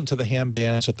adjacent to the ham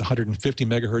bands at the 150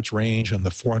 megahertz range and the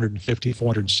 450,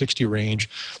 460 range.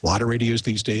 A lot of radios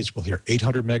these days will hear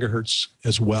 800 megahertz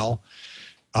as well.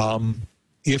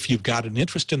 If you've got an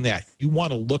interest in that, you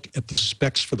want to look at the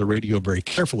specs for the radio very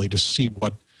carefully to see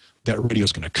what that radio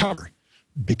is going to cover,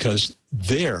 because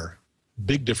they're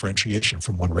big differentiation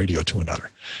from one radio to another.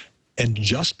 And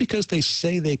just because they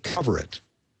say they cover it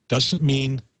doesn't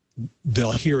mean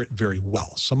they'll hear it very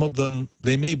well. Some of them,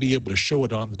 they may be able to show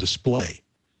it on the display,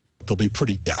 but they'll be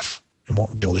pretty deaf and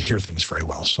won't be able to hear things very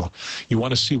well. So you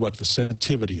want to see what the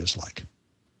sensitivity is like.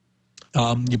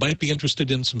 You might be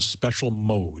interested in some special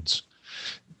modes.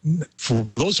 For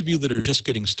those of you that are just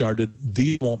getting started,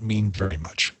 these won't mean very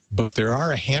much, but there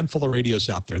are a handful of radios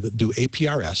out there that do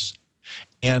APRS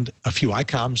and a few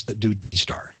ICOMs that do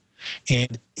D-Star.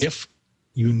 And if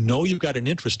you've got an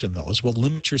interest in those, well,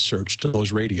 limit your search to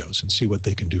those radios and see what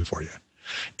they can do for you.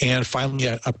 And finally,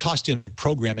 I've tossed in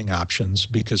programming options,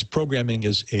 because programming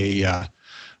is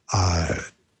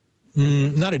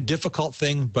not a difficult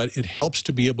thing, but it helps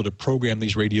to be able to program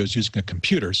these radios using a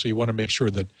computer. So you want to make sure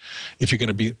that if you're going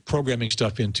to be programming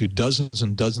stuff into dozens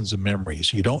and dozens of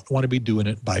memories, you don't want to be doing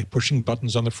it by pushing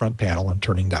buttons on the front panel and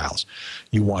turning dials.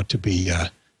 You want to be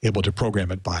able to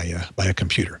program it by a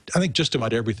computer. I think just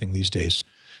about everything these days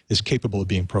is capable of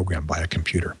being programmed by a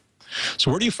computer. So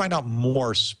where do you find out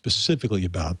more specifically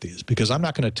about these? Because I'm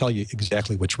not going to tell you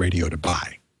exactly which radio to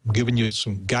buy. I'm giving you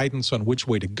some guidance on which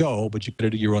way to go, but you've got to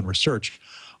do your own research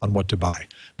on what to buy.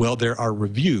 Well, there are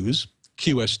reviews.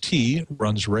 QST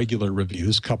runs regular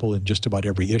reviews, couple in just about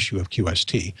every issue of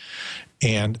QST.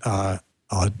 And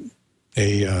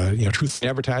Truth in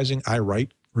Advertising, I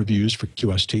write reviews for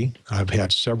QST. I've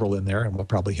had several in there, and we'll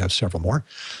probably have several more.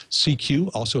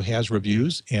 CQ also has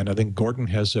reviews, and I think Gordon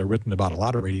has written about a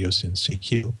lot of radios in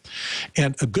CQ.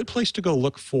 And a good place to go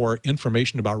look for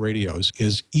information about radios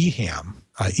is EHAM,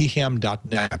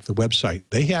 eham.net, the website.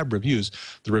 They have reviews.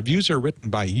 The reviews are written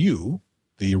by you,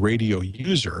 the radio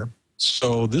user.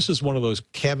 So this is one of those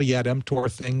caveat emptor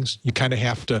things. You kind of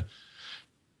have to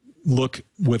look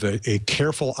with a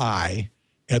careful eye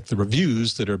at the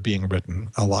reviews that are being written.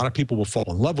 A lot of people will fall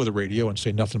in love with a radio and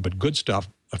say nothing but good stuff.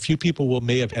 A few people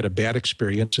may have had a bad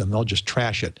experience and they'll just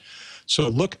trash it. So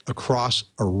look across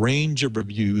a range of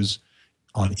reviews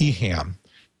on EHAM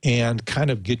and kind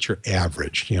of get your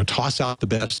average. Toss out the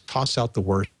best, toss out the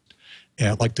worst,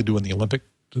 like to do in the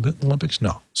Olympics?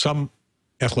 No. Some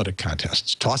athletic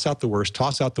contests. Toss out the worst,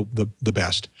 toss out the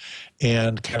best,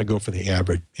 and kind of go for the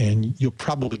average. And you'll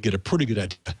probably get a pretty good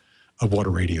idea of what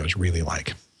a radio is really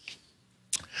like.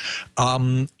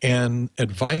 And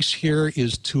advice here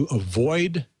is to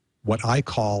avoid what I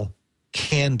call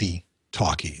candy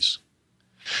talkies.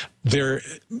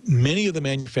 Many of the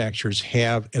manufacturers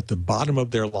have at the bottom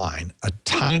of their line a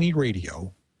tiny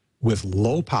radio with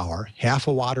low power,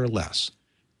 0.5 watt or less,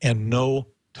 and no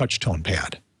touch tone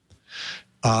pad.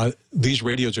 These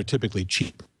radios are typically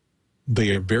cheap.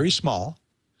 They are very small,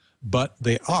 but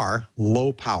they are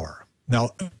low power.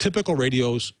 Now, typical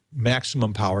radio's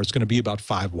maximum power is going to be about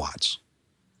 5 watts.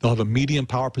 They'll have a medium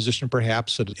power position,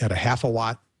 perhaps, at 0.5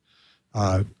 watt.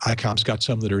 ICOM's got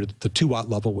some that are at the 2 watt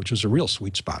level, which is a real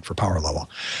sweet spot for power level.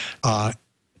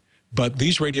 But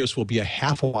these radios will be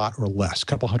 0.5 watt or less, a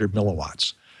couple hundred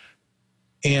milliwatts.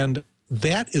 And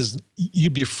that is,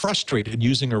 you'd be frustrated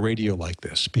using a radio like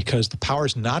this because the power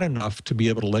is not enough to be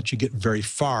able to let you get very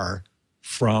far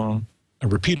from a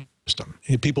repeater system.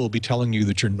 People will be telling you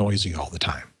that you're noisy all the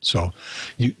time. So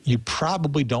you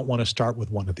probably don't want to start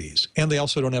with one of these. And they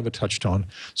also don't have a touch tone,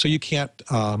 so you can't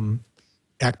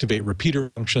activate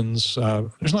repeater functions.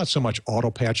 There's not so much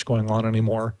auto patch going on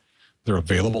anymore. They're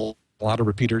available. A lot of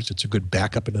repeaters. It's a good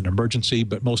backup in an emergency,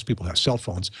 but most people have cell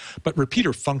phones. But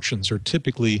repeater functions are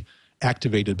typically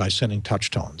activated by sending touch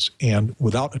tones. And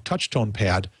without a touch tone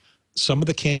pad, some of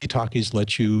the candy talkies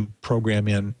let you program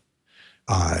in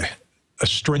a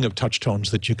string of touch tones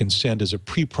that you can send as a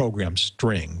pre-programmed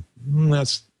string.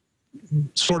 That's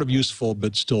sort of useful,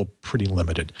 but still pretty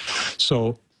limited.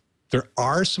 So there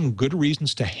are some good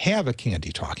reasons to have a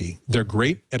candy talkie. They're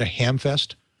great at a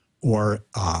hamfest or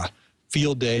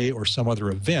field day or some other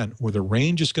event where the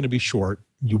range is going to be short.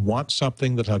 You want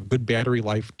something that has good battery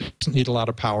life, doesn't need a lot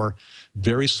of power,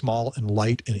 very small and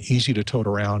light and easy to tote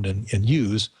around and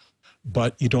use,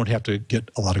 but you don't have to get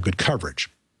a lot of good coverage.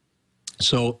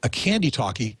 So a candy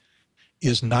talkie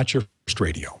is not your first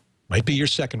radio. Might be your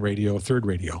second radio, third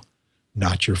radio,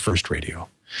 not your first radio.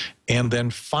 And then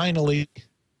finally,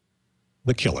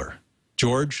 the killer.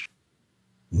 George,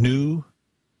 new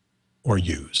or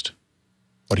used?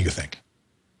 What do you think?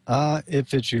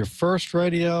 If it's your first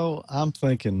radio, I'm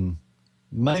thinking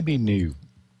maybe new.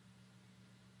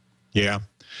 Yeah.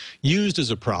 Used is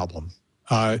a problem.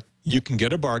 You can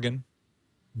get a bargain,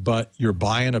 but you're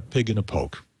buying a pig in a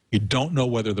poke. You don't know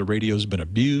whether the radio's been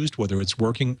abused, whether it's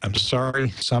working. I'm sorry,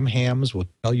 some hams will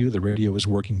tell you the radio is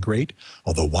working great,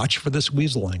 although watch for this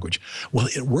weasel language. Well,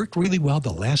 it worked really well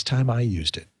the last time I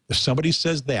used it. If somebody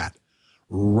says that,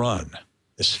 run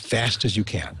as fast as you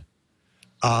can.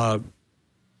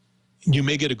 You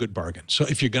may get a good bargain. So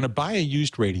if you're going to buy a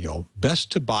used radio,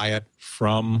 best to buy it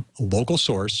from a local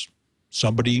source,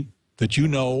 somebody that you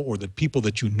know or that people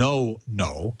that you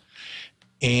know,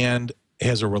 and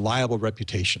has a reliable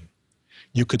reputation.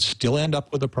 You could still end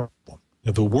up with a problem.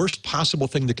 The worst possible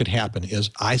thing that could happen is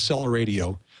I sell a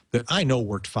radio that I know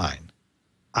worked fine.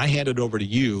 I hand it over to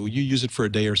you, you use it for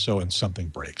a day or so, and something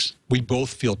breaks. We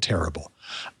both feel terrible.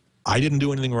 I didn't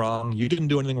do anything wrong. You didn't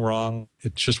do anything wrong.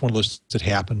 It's just one of those that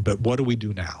happened. But what do we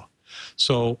do now?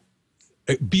 So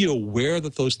be aware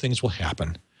that those things will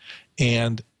happen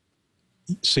and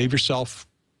save yourself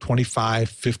 25,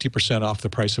 50% off the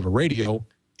price of a radio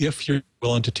if you're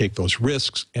willing to take those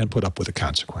risks and put up with the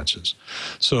consequences.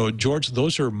 So, George,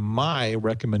 those are my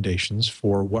recommendations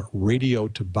for what radio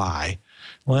to buy.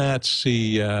 Let's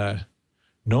see.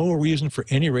 No reason for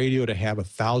any radio to have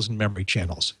 1,000 memory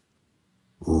channels.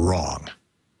 Wrong.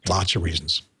 Lots of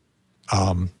reasons.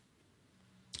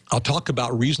 I'll talk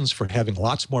about reasons for having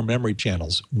lots more memory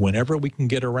channels whenever we can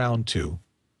get around to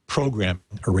programming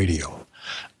a radio.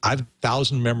 I've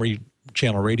 1,000 memory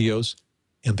channel radios,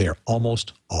 and they're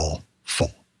almost all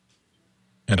full.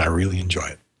 And I really enjoy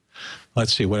it.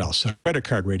 Let's see, what else? Credit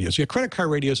card radios. Yeah, credit card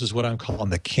radios is what I'm calling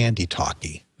the candy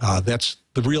talkie. That's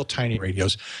the real tiny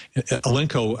radios.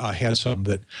 Alenco had some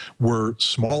that were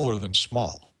smaller than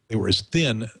small. They were as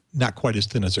thin, not quite as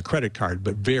thin as a credit card,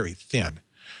 but very thin.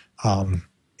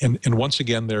 And once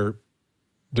again, they're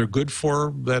good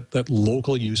for that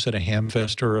local use at a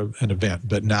hamfest or an event,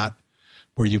 but not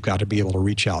where you've got to be able to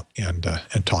reach out and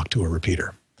talk to a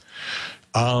repeater.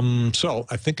 So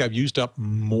I think I've used up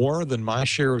more than my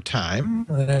share of time.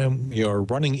 You're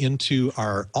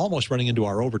almost running into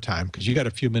our overtime, because you got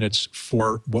a few minutes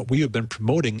for what we have been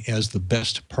promoting as the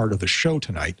best part of the show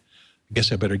tonight. I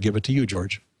guess I better give it to you,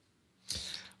 George.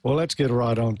 Well, let's get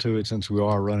right on to it, since we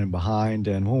are running behind.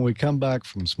 And when we come back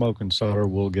from Smoke and Solder,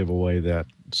 we'll give away that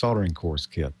soldering course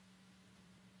kit.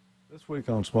 This week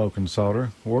on Smoke and Solder,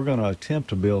 we're going to attempt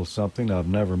to build something I've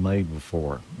never made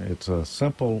before. It's a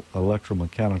simple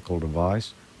electromechanical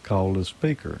device called a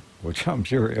speaker, which I'm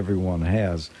sure everyone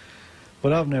has,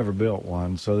 but I've never built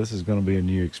one, so this is going to be a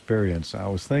new experience. I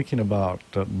was thinking about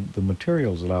the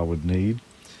materials that I would need,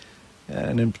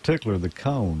 and in particular the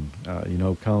cone. You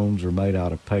know, cones are made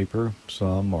out of paper,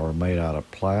 some are made out of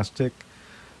plastic,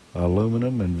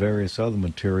 aluminum, and various other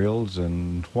materials.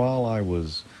 And while I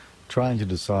was trying to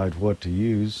decide what to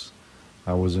use,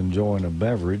 I was enjoying a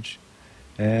beverage,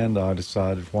 and I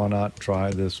decided, why not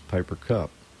try this paper cup?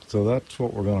 So that's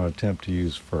what we're going to attempt to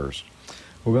use first.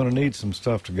 We're going to need some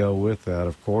stuff to go with that.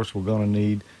 Of course, we're going to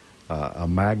need a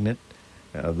magnet.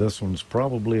 This one's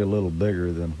probably a little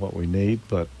bigger than what we need,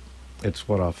 but it's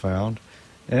what I found.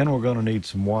 And we're going to need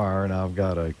some wire, and I've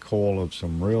got a coil of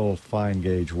some real fine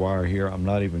gauge wire here. I'm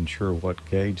not even sure what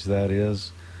gauge that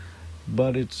is,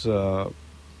 but it's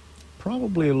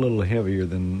probably a little heavier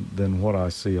than what I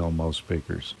see on most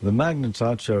speakers. The magnets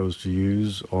I chose to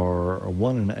use are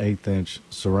 1 1/8 inch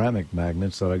ceramic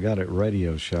magnets that I got at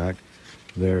Radio Shack.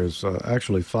 There's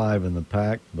actually 5 in the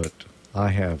pack, but I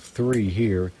have 3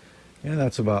 here, and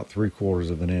that's about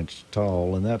 3/4 of an inch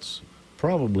tall, and that's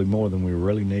probably more than we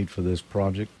really need for this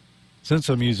project. Since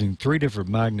I'm using 3 different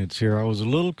magnets here, I was a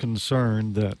little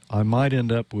concerned that I might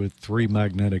end up with 3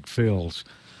 magnetic fields.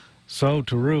 So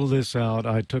to rule this out,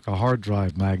 I took a hard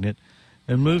drive magnet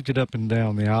and moved it up and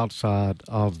down the outside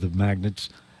of the magnets,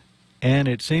 and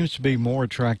it seems to be more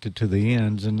attracted to the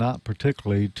ends and not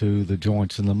particularly to the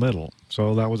joints in the middle.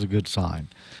 So that was a good sign.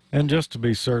 And just to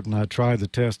be certain, I tried the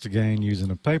test again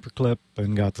using a paper clip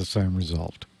and got the same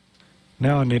result.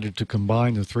 Now I needed to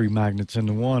combine the 3 magnets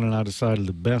into one, and I decided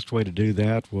the best way to do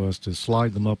that was to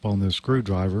slide them up on this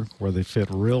screwdriver where they fit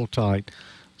real tight,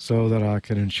 so that I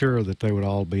could ensure that they would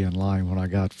all be in line when I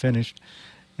got finished.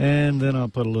 And then I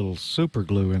put a little super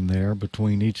glue in there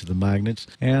between each of the magnets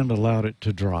and allowed it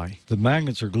to dry. The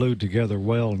magnets are glued together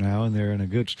well now, and they're in a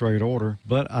good straight order,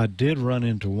 but I did run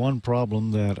into one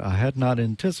problem that I had not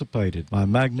anticipated. My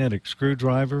magnetic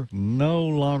screwdriver no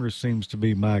longer seems to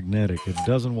be magnetic. It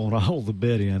doesn't want to hold the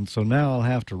bit in, so now I'll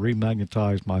have to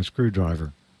remagnetize my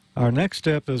screwdriver. Our next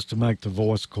step is to make the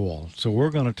voice coil. So we're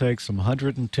going to take some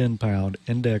 110-pound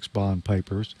index bond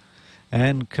papers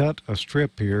and cut a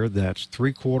strip here that's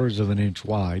 3/4 of an inch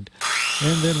wide,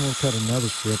 and then we'll cut another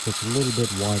strip that's a little bit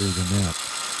wider than that.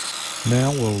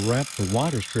 Now we'll wrap the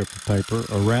wider strip of paper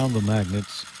around the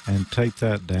magnets and tape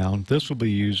that down. This will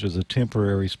be used as a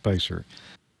temporary spacer.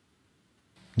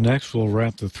 Next, we'll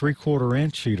wrap the 3/4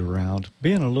 inch sheet around,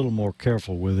 being a little more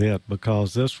careful with it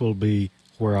because this will be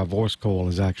where our voice coil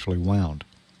is actually wound.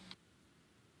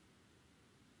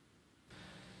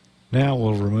 Now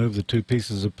we'll remove the 2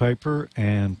 pieces of paper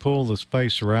and pull the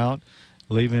spacer out,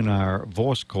 leaving our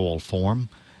voice coil form,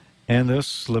 and this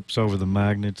slips over the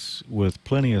magnets with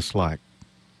plenty of slack.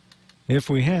 If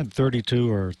we had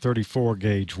 32 or 34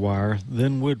 gauge wire,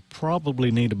 then we'd probably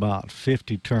need about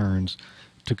 50 turns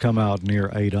to come out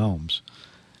near 8 ohms.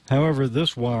 However,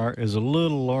 this wire is a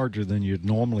little larger than you'd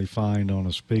normally find on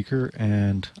a speaker,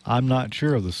 and I'm not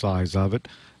sure of the size of it,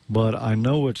 but I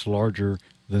know it's larger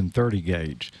than 30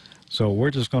 gauge. So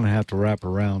we're just going to have to wrap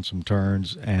around some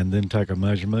turns and then take a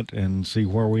measurement and see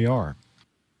where we are.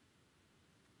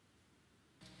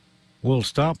 We'll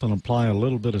stop and apply a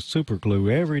little bit of super glue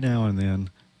every now and then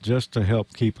just to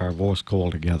help keep our voice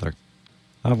coil together.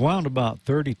 I've wound about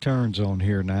 30 turns on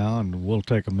here now, and we'll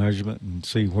take a measurement and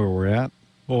see where we're at.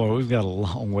 Boy, we've got a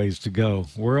long ways to go.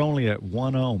 We're only at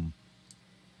 1 ohm.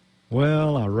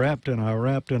 Well, I wrapped and I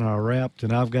wrapped and I wrapped,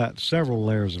 and I've got several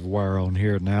layers of wire on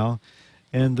here now.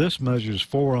 and this measures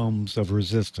 4 ohms of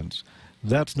resistance.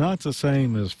 That's not the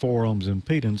same as 4 ohms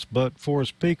impedance, but for a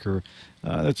speaker,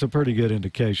 it's a pretty good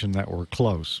indication that we're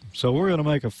close. So we're going to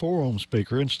make a 4 ohm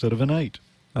speaker instead of an 8.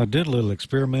 I did a little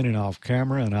experimenting off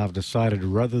camera, and I've decided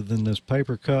rather than this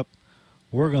paper cup,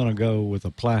 we're going to go with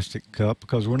a plastic cup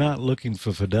because we're not looking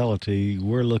for fidelity,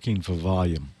 we're looking for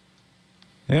volume.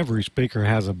 Every speaker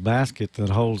has a basket that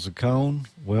holds a cone.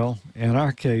 Well, in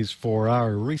our case, for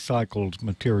our recycled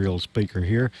material speaker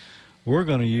here, we're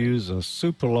going to use a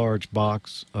super large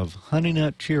box of Honey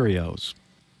Nut Cheerios.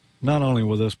 Not only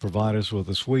will this provide us with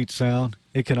a sweet sound,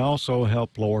 it can also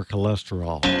help lower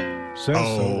cholesterol. Says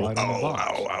so right on the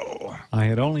box. I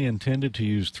had only intended to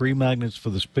use 3 magnets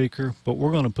for the speaker, but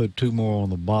we're going to put 2 more on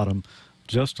the bottom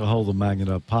just to hold the magnet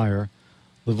up higher.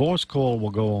 The voice coil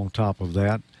will go on top of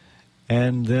that,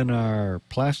 and then our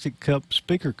plastic cup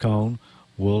speaker cone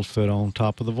will fit on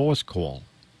top of the voice coil.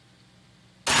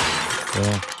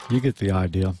 Well, you get the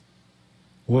idea.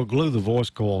 We'll glue the voice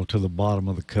coil to the bottom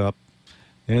of the cup,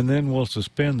 and then we'll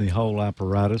suspend the whole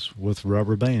apparatus with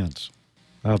rubber bands.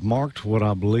 I've marked what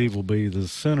I believe will be the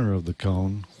center of the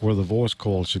cone where the voice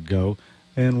coil should go,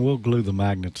 and we'll glue the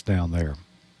magnets down there.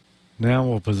 Now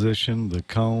we'll position the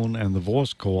cone and the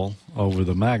voice coil over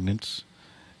the magnets,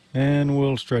 and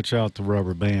we'll stretch out the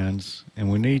rubber bands,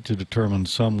 and we need to determine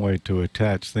some way to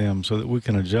attach them so that we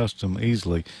can adjust them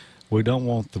easily. We don't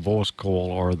want the voice coil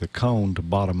or the cone to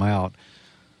bottom out,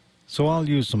 so I'll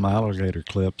use some alligator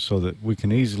clips so that we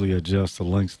can easily adjust the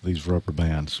length of these rubber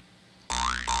bands.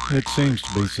 It seems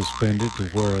to be suspended to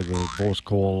where the voice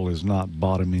coil is not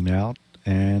bottoming out,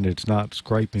 and it's not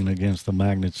scraping against the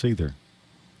magnets either.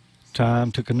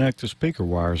 Time to connect the speaker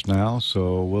wires now,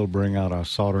 so we'll bring out our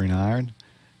soldering iron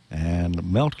and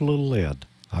melt a little lead.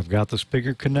 I've got the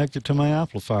speaker connected to my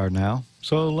amplifier now,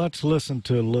 so let's listen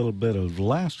to a little bit of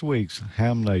last week's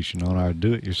Ham Nation on our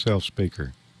do-it-yourself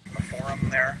speaker. A forum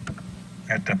there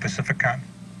at Pacificon?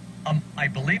 I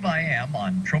believe I am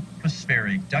on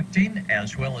tropospheric ducting,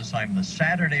 as well as I'm the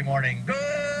Saturday morning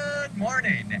good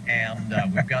morning,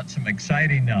 and we've got some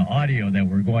exciting audio that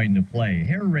we're going to play,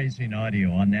 hair-raising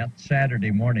audio on that Saturday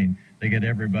morning to get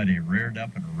everybody reared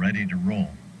up and ready to roll.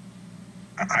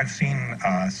 I've seen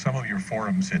some of your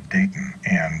forums at Dayton,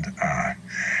 and,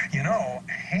 you know,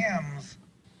 hams...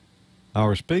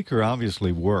 Our speaker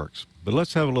obviously works, but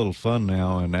let's have a little fun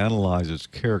now and analyze its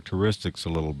characteristics a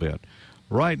little bit.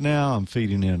 Right now I'm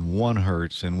feeding in 1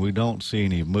 hertz and we don't see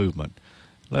any movement.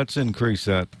 Let's increase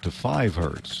that to 5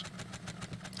 hertz.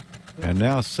 And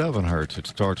now 7 hertz it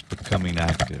starts becoming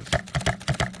active.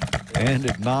 And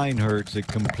at 9 hertz it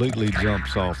completely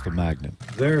jumps off the magnet.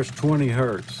 There's 20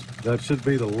 hertz. That should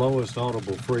be the lowest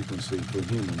audible frequency for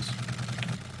humans.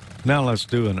 Now let's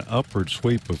do an upward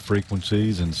sweep of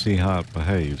frequencies and see how it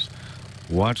behaves.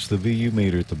 Watch the VU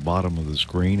meter at the bottom of the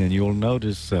screen and you'll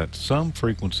notice that some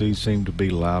frequencies seem to be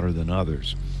louder than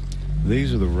others.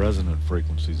 These are the resonant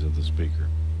frequencies of the speaker.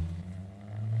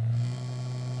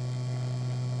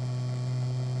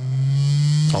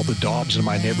 All the dogs in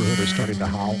my neighborhood are starting to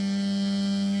howl.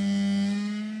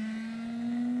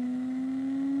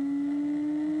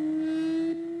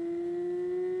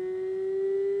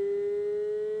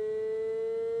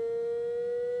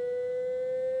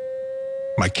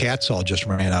 My cats all just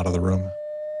ran out of the room.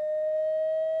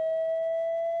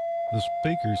 The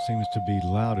speaker seems to be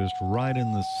loudest right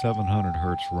in the 700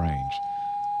 hertz range.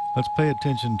 Let's pay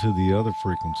attention to the other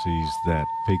frequencies that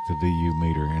peak the VU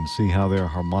meter and see how they're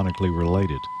harmonically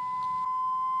related.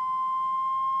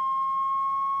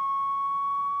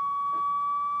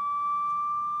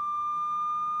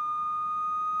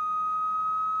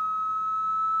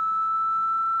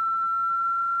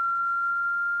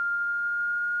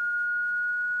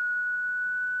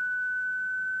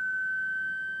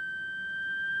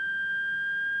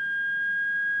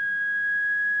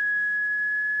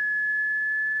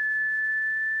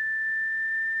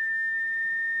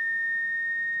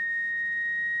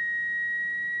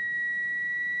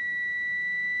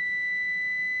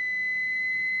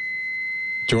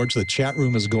 George, the chat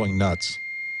room is going nuts.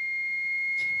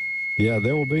 Yeah,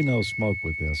 there will be no smoke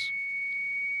with this.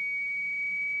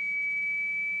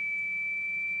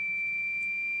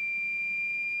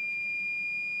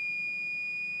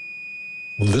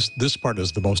 Well, this part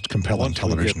is the most compelling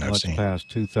television I've seen. Once we get much past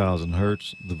 2,000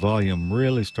 hertz, the volume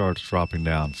really starts dropping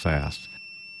down fast.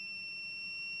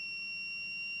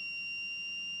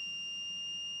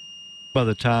 By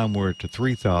the time we're to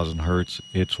 3,000 hertz,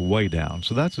 it's way down,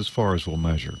 so that's as far as we'll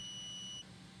measure.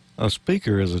 A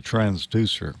speaker is a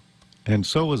transducer, and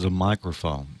so is a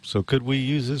microphone. So could we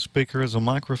use this speaker as a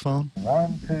microphone?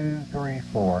 1, 2, 3,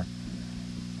 4.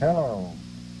 Hello.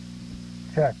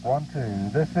 check, 1, 2.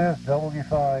 This is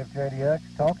W5JDX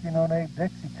talking on a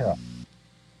Dixie cup.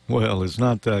 Well, it's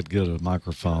not that good a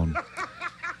microphone.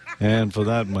 And for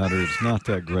that matter, it's not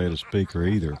that great a speaker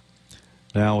either.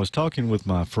 Now, I was talking with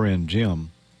my friend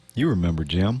Jim. You remember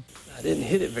Jim? I didn't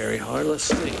hit it very hard. Let's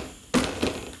see.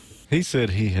 He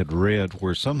said he had read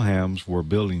where some hams were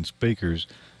building speakers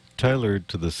tailored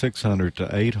to the 600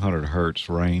 to 800 hertz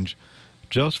range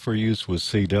just for use with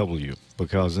CW,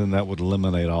 because then that would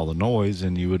eliminate all the noise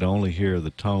and you would only hear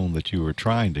the tone that you were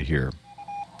trying to hear.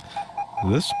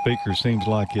 This speaker seems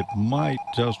like it might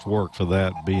just work for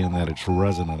that, being that it's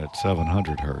resonant at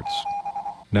 700 hertz.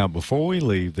 Now, before we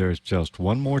leave, there's just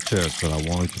one more test that I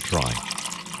wanted to try.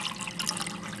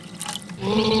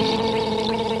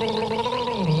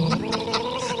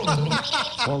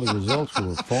 While the results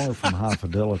were far from high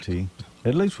fidelity,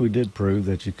 at least we did prove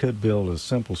that you could build a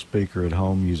simple speaker at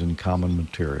home using common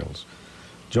materials.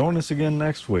 Join us again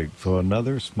next week for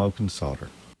another Smoke and Solder.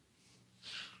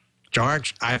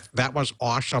 George, that was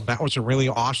awesome. That was a really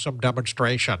awesome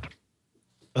demonstration.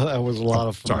 That was a lot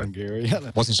of fun, Gary.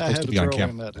 Wasn't supposed to be on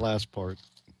camera. That last part.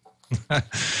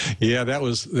 Yeah,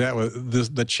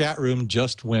 the chat room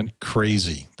just went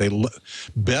crazy.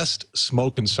 Best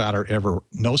smoke and solder ever.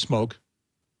 No smoke,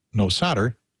 no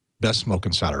solder. Best smoke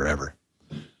and solder ever.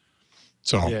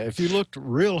 So yeah, if you looked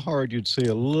real hard, you'd see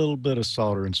a little bit of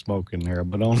solder and smoke in there,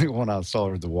 but only when I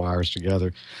soldered the wires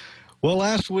together. Well,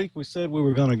 last week we said we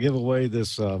were going to give away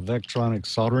this Vectronic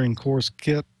soldering course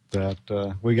kit that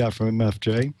we got from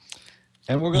MFJ,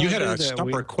 and we're going. You had a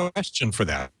stumper question for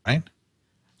that, right?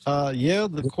 Yeah,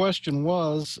 the question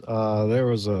was, there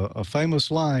was a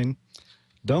famous line,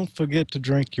 "Don't forget to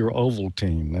drink your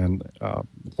Ovaltine." And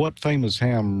what famous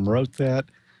ham wrote that,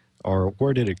 or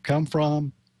where did it come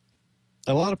from?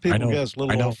 A lot of people guessed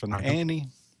Little Orphan Annie.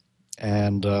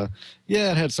 And,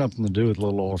 yeah, it had something to do with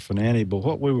Little Orphan Annie. But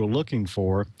what we were looking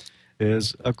for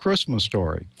is A Christmas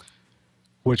Story,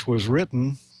 which was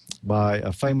written by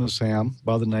a famous ham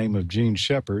by the name of Gene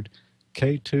Shepard,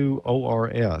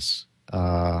 K2ORS.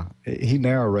 He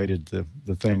narrated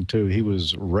the thing, too. He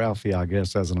was Ralphie, I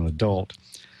guess, as an adult.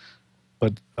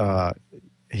 But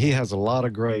he has a lot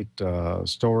of great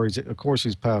stories. Of course,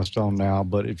 he's passed on now.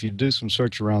 But if you do some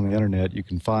search around the Internet, you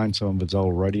can find some of his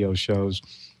old radio shows.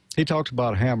 He talked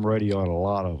about ham radio at a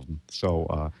lot of them.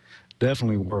 So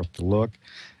definitely worth the look.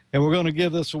 And we're going to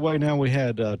give this away now. We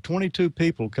had 22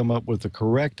 people come up with the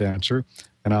correct answer.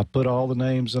 And I put all the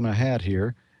names in a hat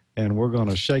here. And we're going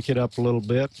to shake it up a little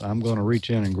bit. I'm going to reach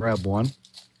in and grab one.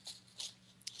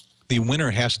 The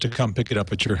winner has to come pick it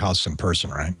up at your house in person,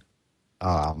 right?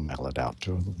 I'll mail it out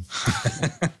to them.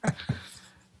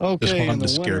 Okay. Just wanted to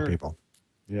scare people.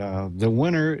 Yeah, the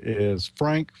winner is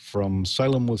Frank from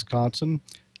Salem, Wisconsin,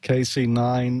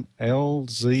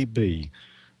 KC9LZB.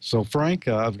 So, Frank,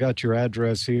 I've got your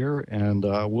address here, and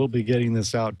we'll be getting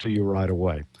this out to you right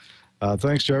away.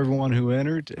 Thanks to everyone who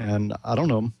entered, and I don't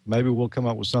know, maybe we'll come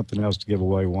up with something else to give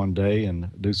away one day and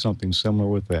do something similar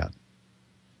with that.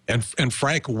 And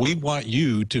Frank, we want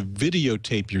you to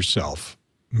videotape yourself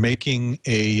making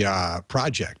a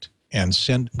project and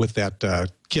send with that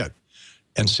kit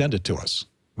and send it to us.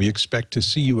 We expect to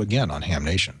see you again on Ham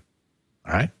Nation.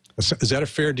 All right? Is that a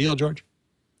fair deal, George?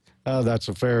 That's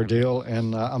a fair deal.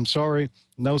 And I'm sorry,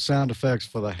 no sound effects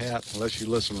for the hat unless you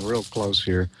listen real close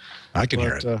here. I can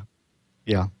hear it.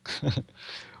 Yeah.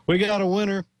 We got a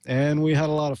winner, and we had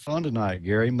a lot of fun tonight,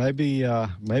 Gary. Maybe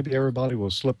everybody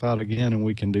will slip out again, and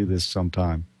we can do this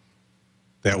sometime.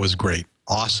 That was great.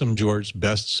 Awesome, George.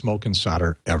 Best smoke and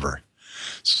solder ever.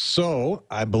 So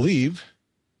I believe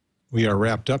we are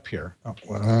wrapped up here.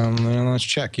 Let's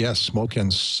check. Yes, smoke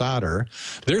and solder.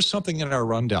 There's something in our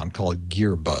rundown called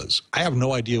Gear Buzz. I have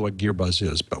no idea what Gear Buzz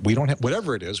is, but we don't have,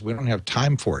 whatever it is, we don't have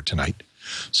time for it tonight.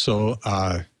 So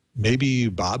maybe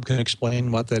Bob can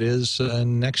explain what that is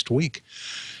next week.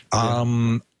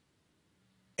 And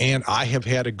I have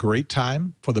had a great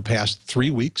time for the past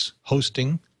 3 weeks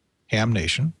hosting Ham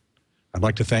Nation. I'd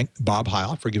like to thank Bob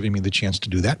Heil for giving me the chance to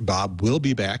do that. Bob will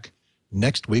be back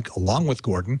next week along with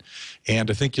Gordon, and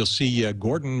I think you'll see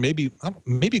Gordon. Maybe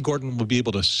Gordon will be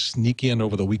able to sneak in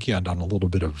over the weekend on a little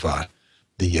bit of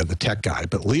the tech guy.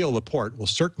 But Leo Laporte will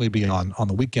certainly be on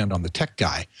the weekend on the tech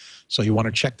guy, so you want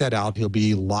to check that out. He'll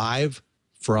be live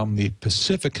from the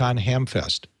Pacificon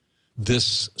Hamfest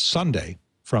this Sunday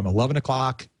from 11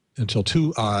 o'clock until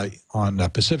 2 on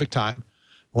Pacific time.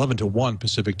 11 to 1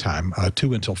 Pacific time,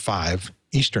 2 until 5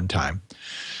 Eastern time.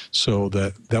 So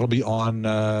that'll be on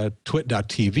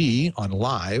twit.tv on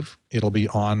live. It'll be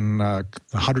on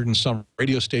 100 and some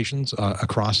radio stations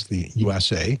across the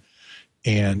USA,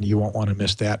 and you won't want to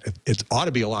miss that. It ought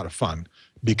to be a lot of fun.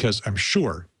 because I'm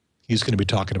sure he's going to be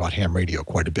talking about ham radio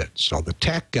quite a bit. So the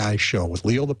Tech Guy Show with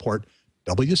Leo Laporte,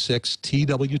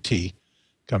 W6TWT,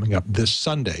 coming up this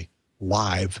Sunday,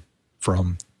 live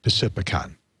from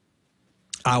Pacificon.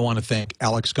 I want to thank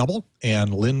Alex Gumbel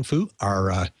and Lynn Fu,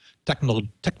 our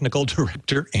technical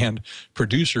director and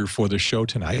producer for the show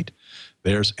tonight.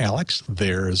 There's Alex.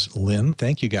 There's Lynn.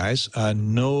 Thank you, guys.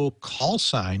 No call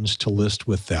signs to list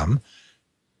with them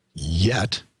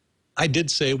yet. I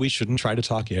did say we shouldn't try to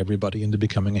talk everybody into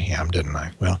becoming a ham, didn't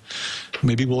I? Well,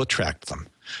 maybe we'll attract them.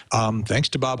 Thanks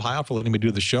to Bob Heil for letting me do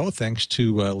the show. Thanks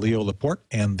to Leo Laporte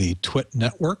and the Twit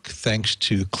Network. Thanks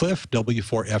to Cliff,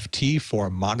 W4FT, for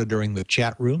monitoring the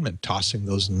chat room and tossing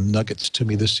those nuggets to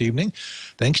me this evening.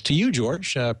 Thanks to you,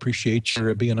 George. Appreciate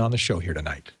your being on the show here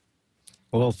tonight.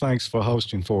 Well, thanks for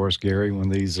hosting for us, Gary. When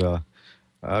these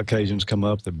occasions come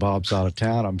up that Bob's out of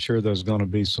town, I'm sure there's going to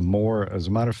be some more. As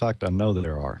a matter of fact, I know that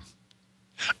there are.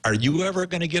 Are you ever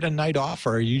going to get a night off,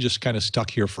 or are you just kind of stuck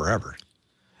here forever?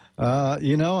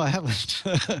 You know, I haven't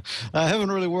I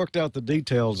haven't really worked out the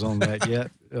details on that yet.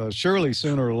 Surely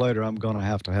sooner or later I'm going to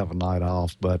have a night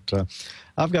off, but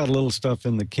I've got a little stuff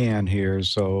in the can here,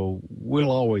 so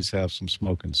we'll always have some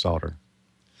smoke and solder.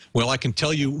 Well, I can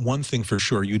tell you one thing for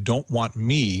sure. You don't want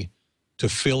me to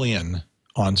fill in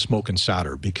on smoke and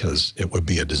solder because it would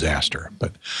be a disaster.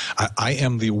 But I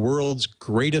am the world's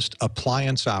greatest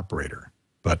appliance operator,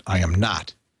 but I am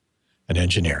not an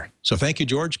engineer. So thank you,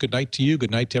 George. Good night to you.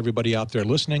 Good night to everybody out there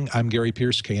listening. I'm Gary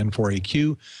Pearce,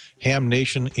 KN4AQ. Ham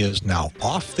Nation is now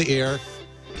off the air,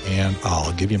 and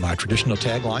I'll give you my traditional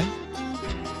tagline.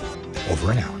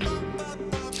 Over and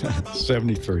out.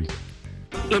 73.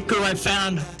 Look who I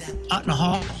found out in the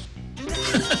hall.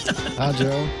 Hi,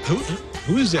 Joe.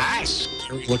 Who is that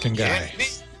scary-looking guy?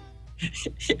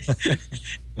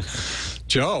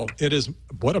 Joe, it is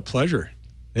what a pleasure.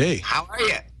 Hey. How are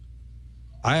you?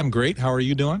 I am great. How are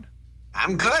you doing?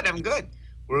 I'm good. I'm good.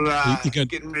 We're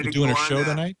getting ready to doing go a show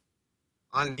tonight?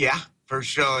 First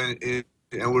show.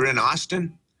 We're in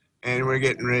Austin, and we're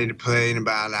getting ready to play in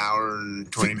about an hour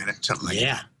and 20 minutes, something like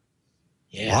that.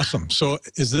 Yeah. Awesome. So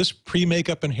is this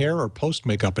pre-makeup and hair or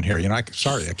post-makeup and hair? You know,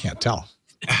 sorry, I can't tell.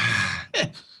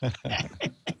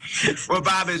 Well,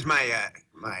 Bob is my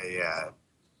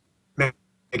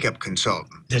makeup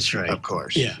consultant. That's right. Of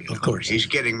course. Yeah, of course. He's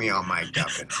getting me all mic'd up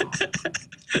and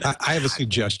all. I have a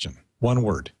suggestion. One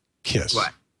word. Kiss.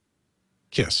 What?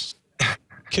 Kiss.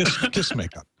 Kiss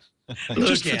makeup. Look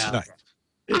Just for out. tonight.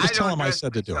 Just tell him I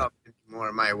said to do it.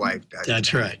 More my wife does.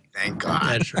 That's right. Thank God.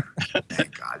 That's right.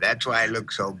 Thank God. That's why I look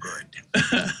so good.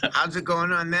 How's it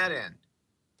going on that end?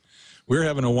 We're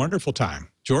having a wonderful time.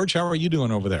 George, how are you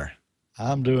doing over there?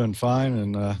 I'm doing fine,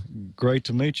 and great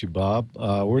to meet you, Bob.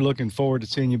 We're looking forward to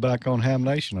seeing you back on Ham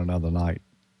Nation another night.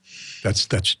 That's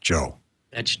Joe.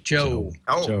 That's Joe.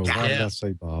 Oh, Joe, yeah. why did I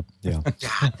say Bob? Yeah.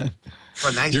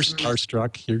 Well, nice You're to meet you.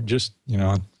 starstruck. You're just, you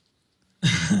know.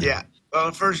 Yeah. Well,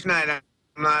 the first night I'm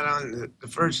not on. The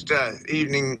first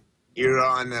evening you're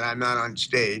on that I'm not on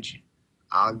stage,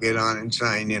 I'll get on and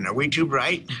sign in. Are we too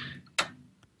bright? A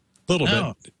little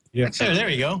bit. Yeah. There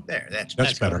you go. There. That's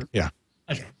better. better. Yeah.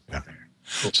 Okay. Yeah.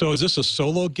 So is this a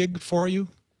solo gig for you?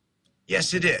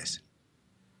 Yes, it is.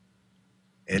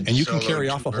 And you can carry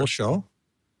off a whole show?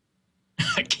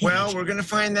 Well, we're going to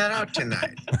find that out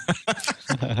tonight.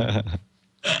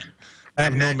 I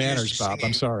have no manners, Bob.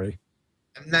 I'm sorry.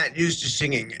 I'm not used to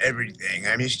singing everything.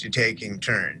 I'm used to taking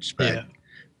turns. But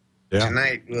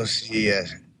tonight we'll see.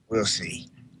 We'll see.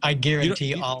 I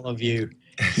guarantee all of you,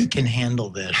 he can handle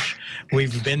this.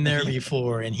 We've been there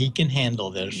before, and he can handle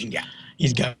this. Yeah.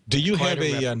 He's got. Do you quite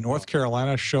have a North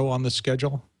Carolina show on the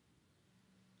schedule?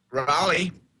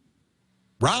 Raleigh.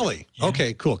 Raleigh. Yeah.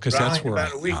 Okay, cool. Because that's where I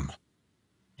am.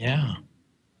 Yeah.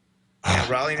 Yeah,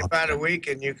 Raleigh in about a week,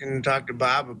 and you can talk to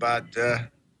Bob about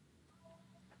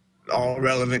all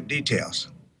relevant details.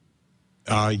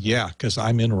 Yeah, because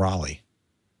I'm in Raleigh.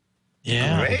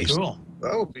 Yeah. Great. Cool.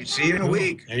 Oh, we'll see you in a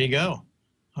week. There you go.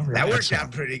 All right. That worked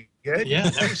out pretty good. Yeah,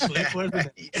 that was slick,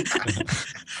 wasn't it?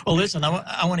 Well, listen,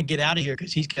 I want to get out of here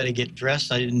because he's got to get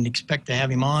dressed. I didn't expect to have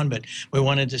him on, but we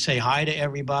wanted to say hi to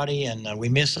everybody, and we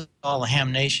miss all the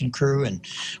Ham Nation crew, and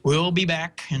we'll be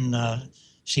back and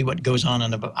see what goes on.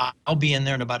 I'll be in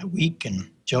there in about a week, and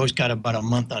Joe's got about a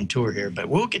month on tour here, but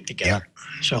we'll get together.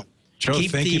 Yeah. So, Joe,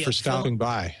 thank you for stopping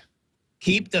by.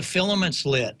 Keep the filaments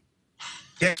lit.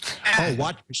 Yeah.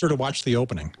 Oh, be sure to watch the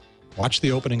opening. Watch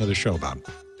the opening of the show, Bob.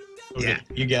 Okay, yeah.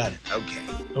 You got it. Okay.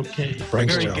 Okay.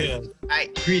 Thanks, Very Joe. good. Bye.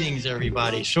 Greetings,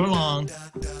 everybody. So long.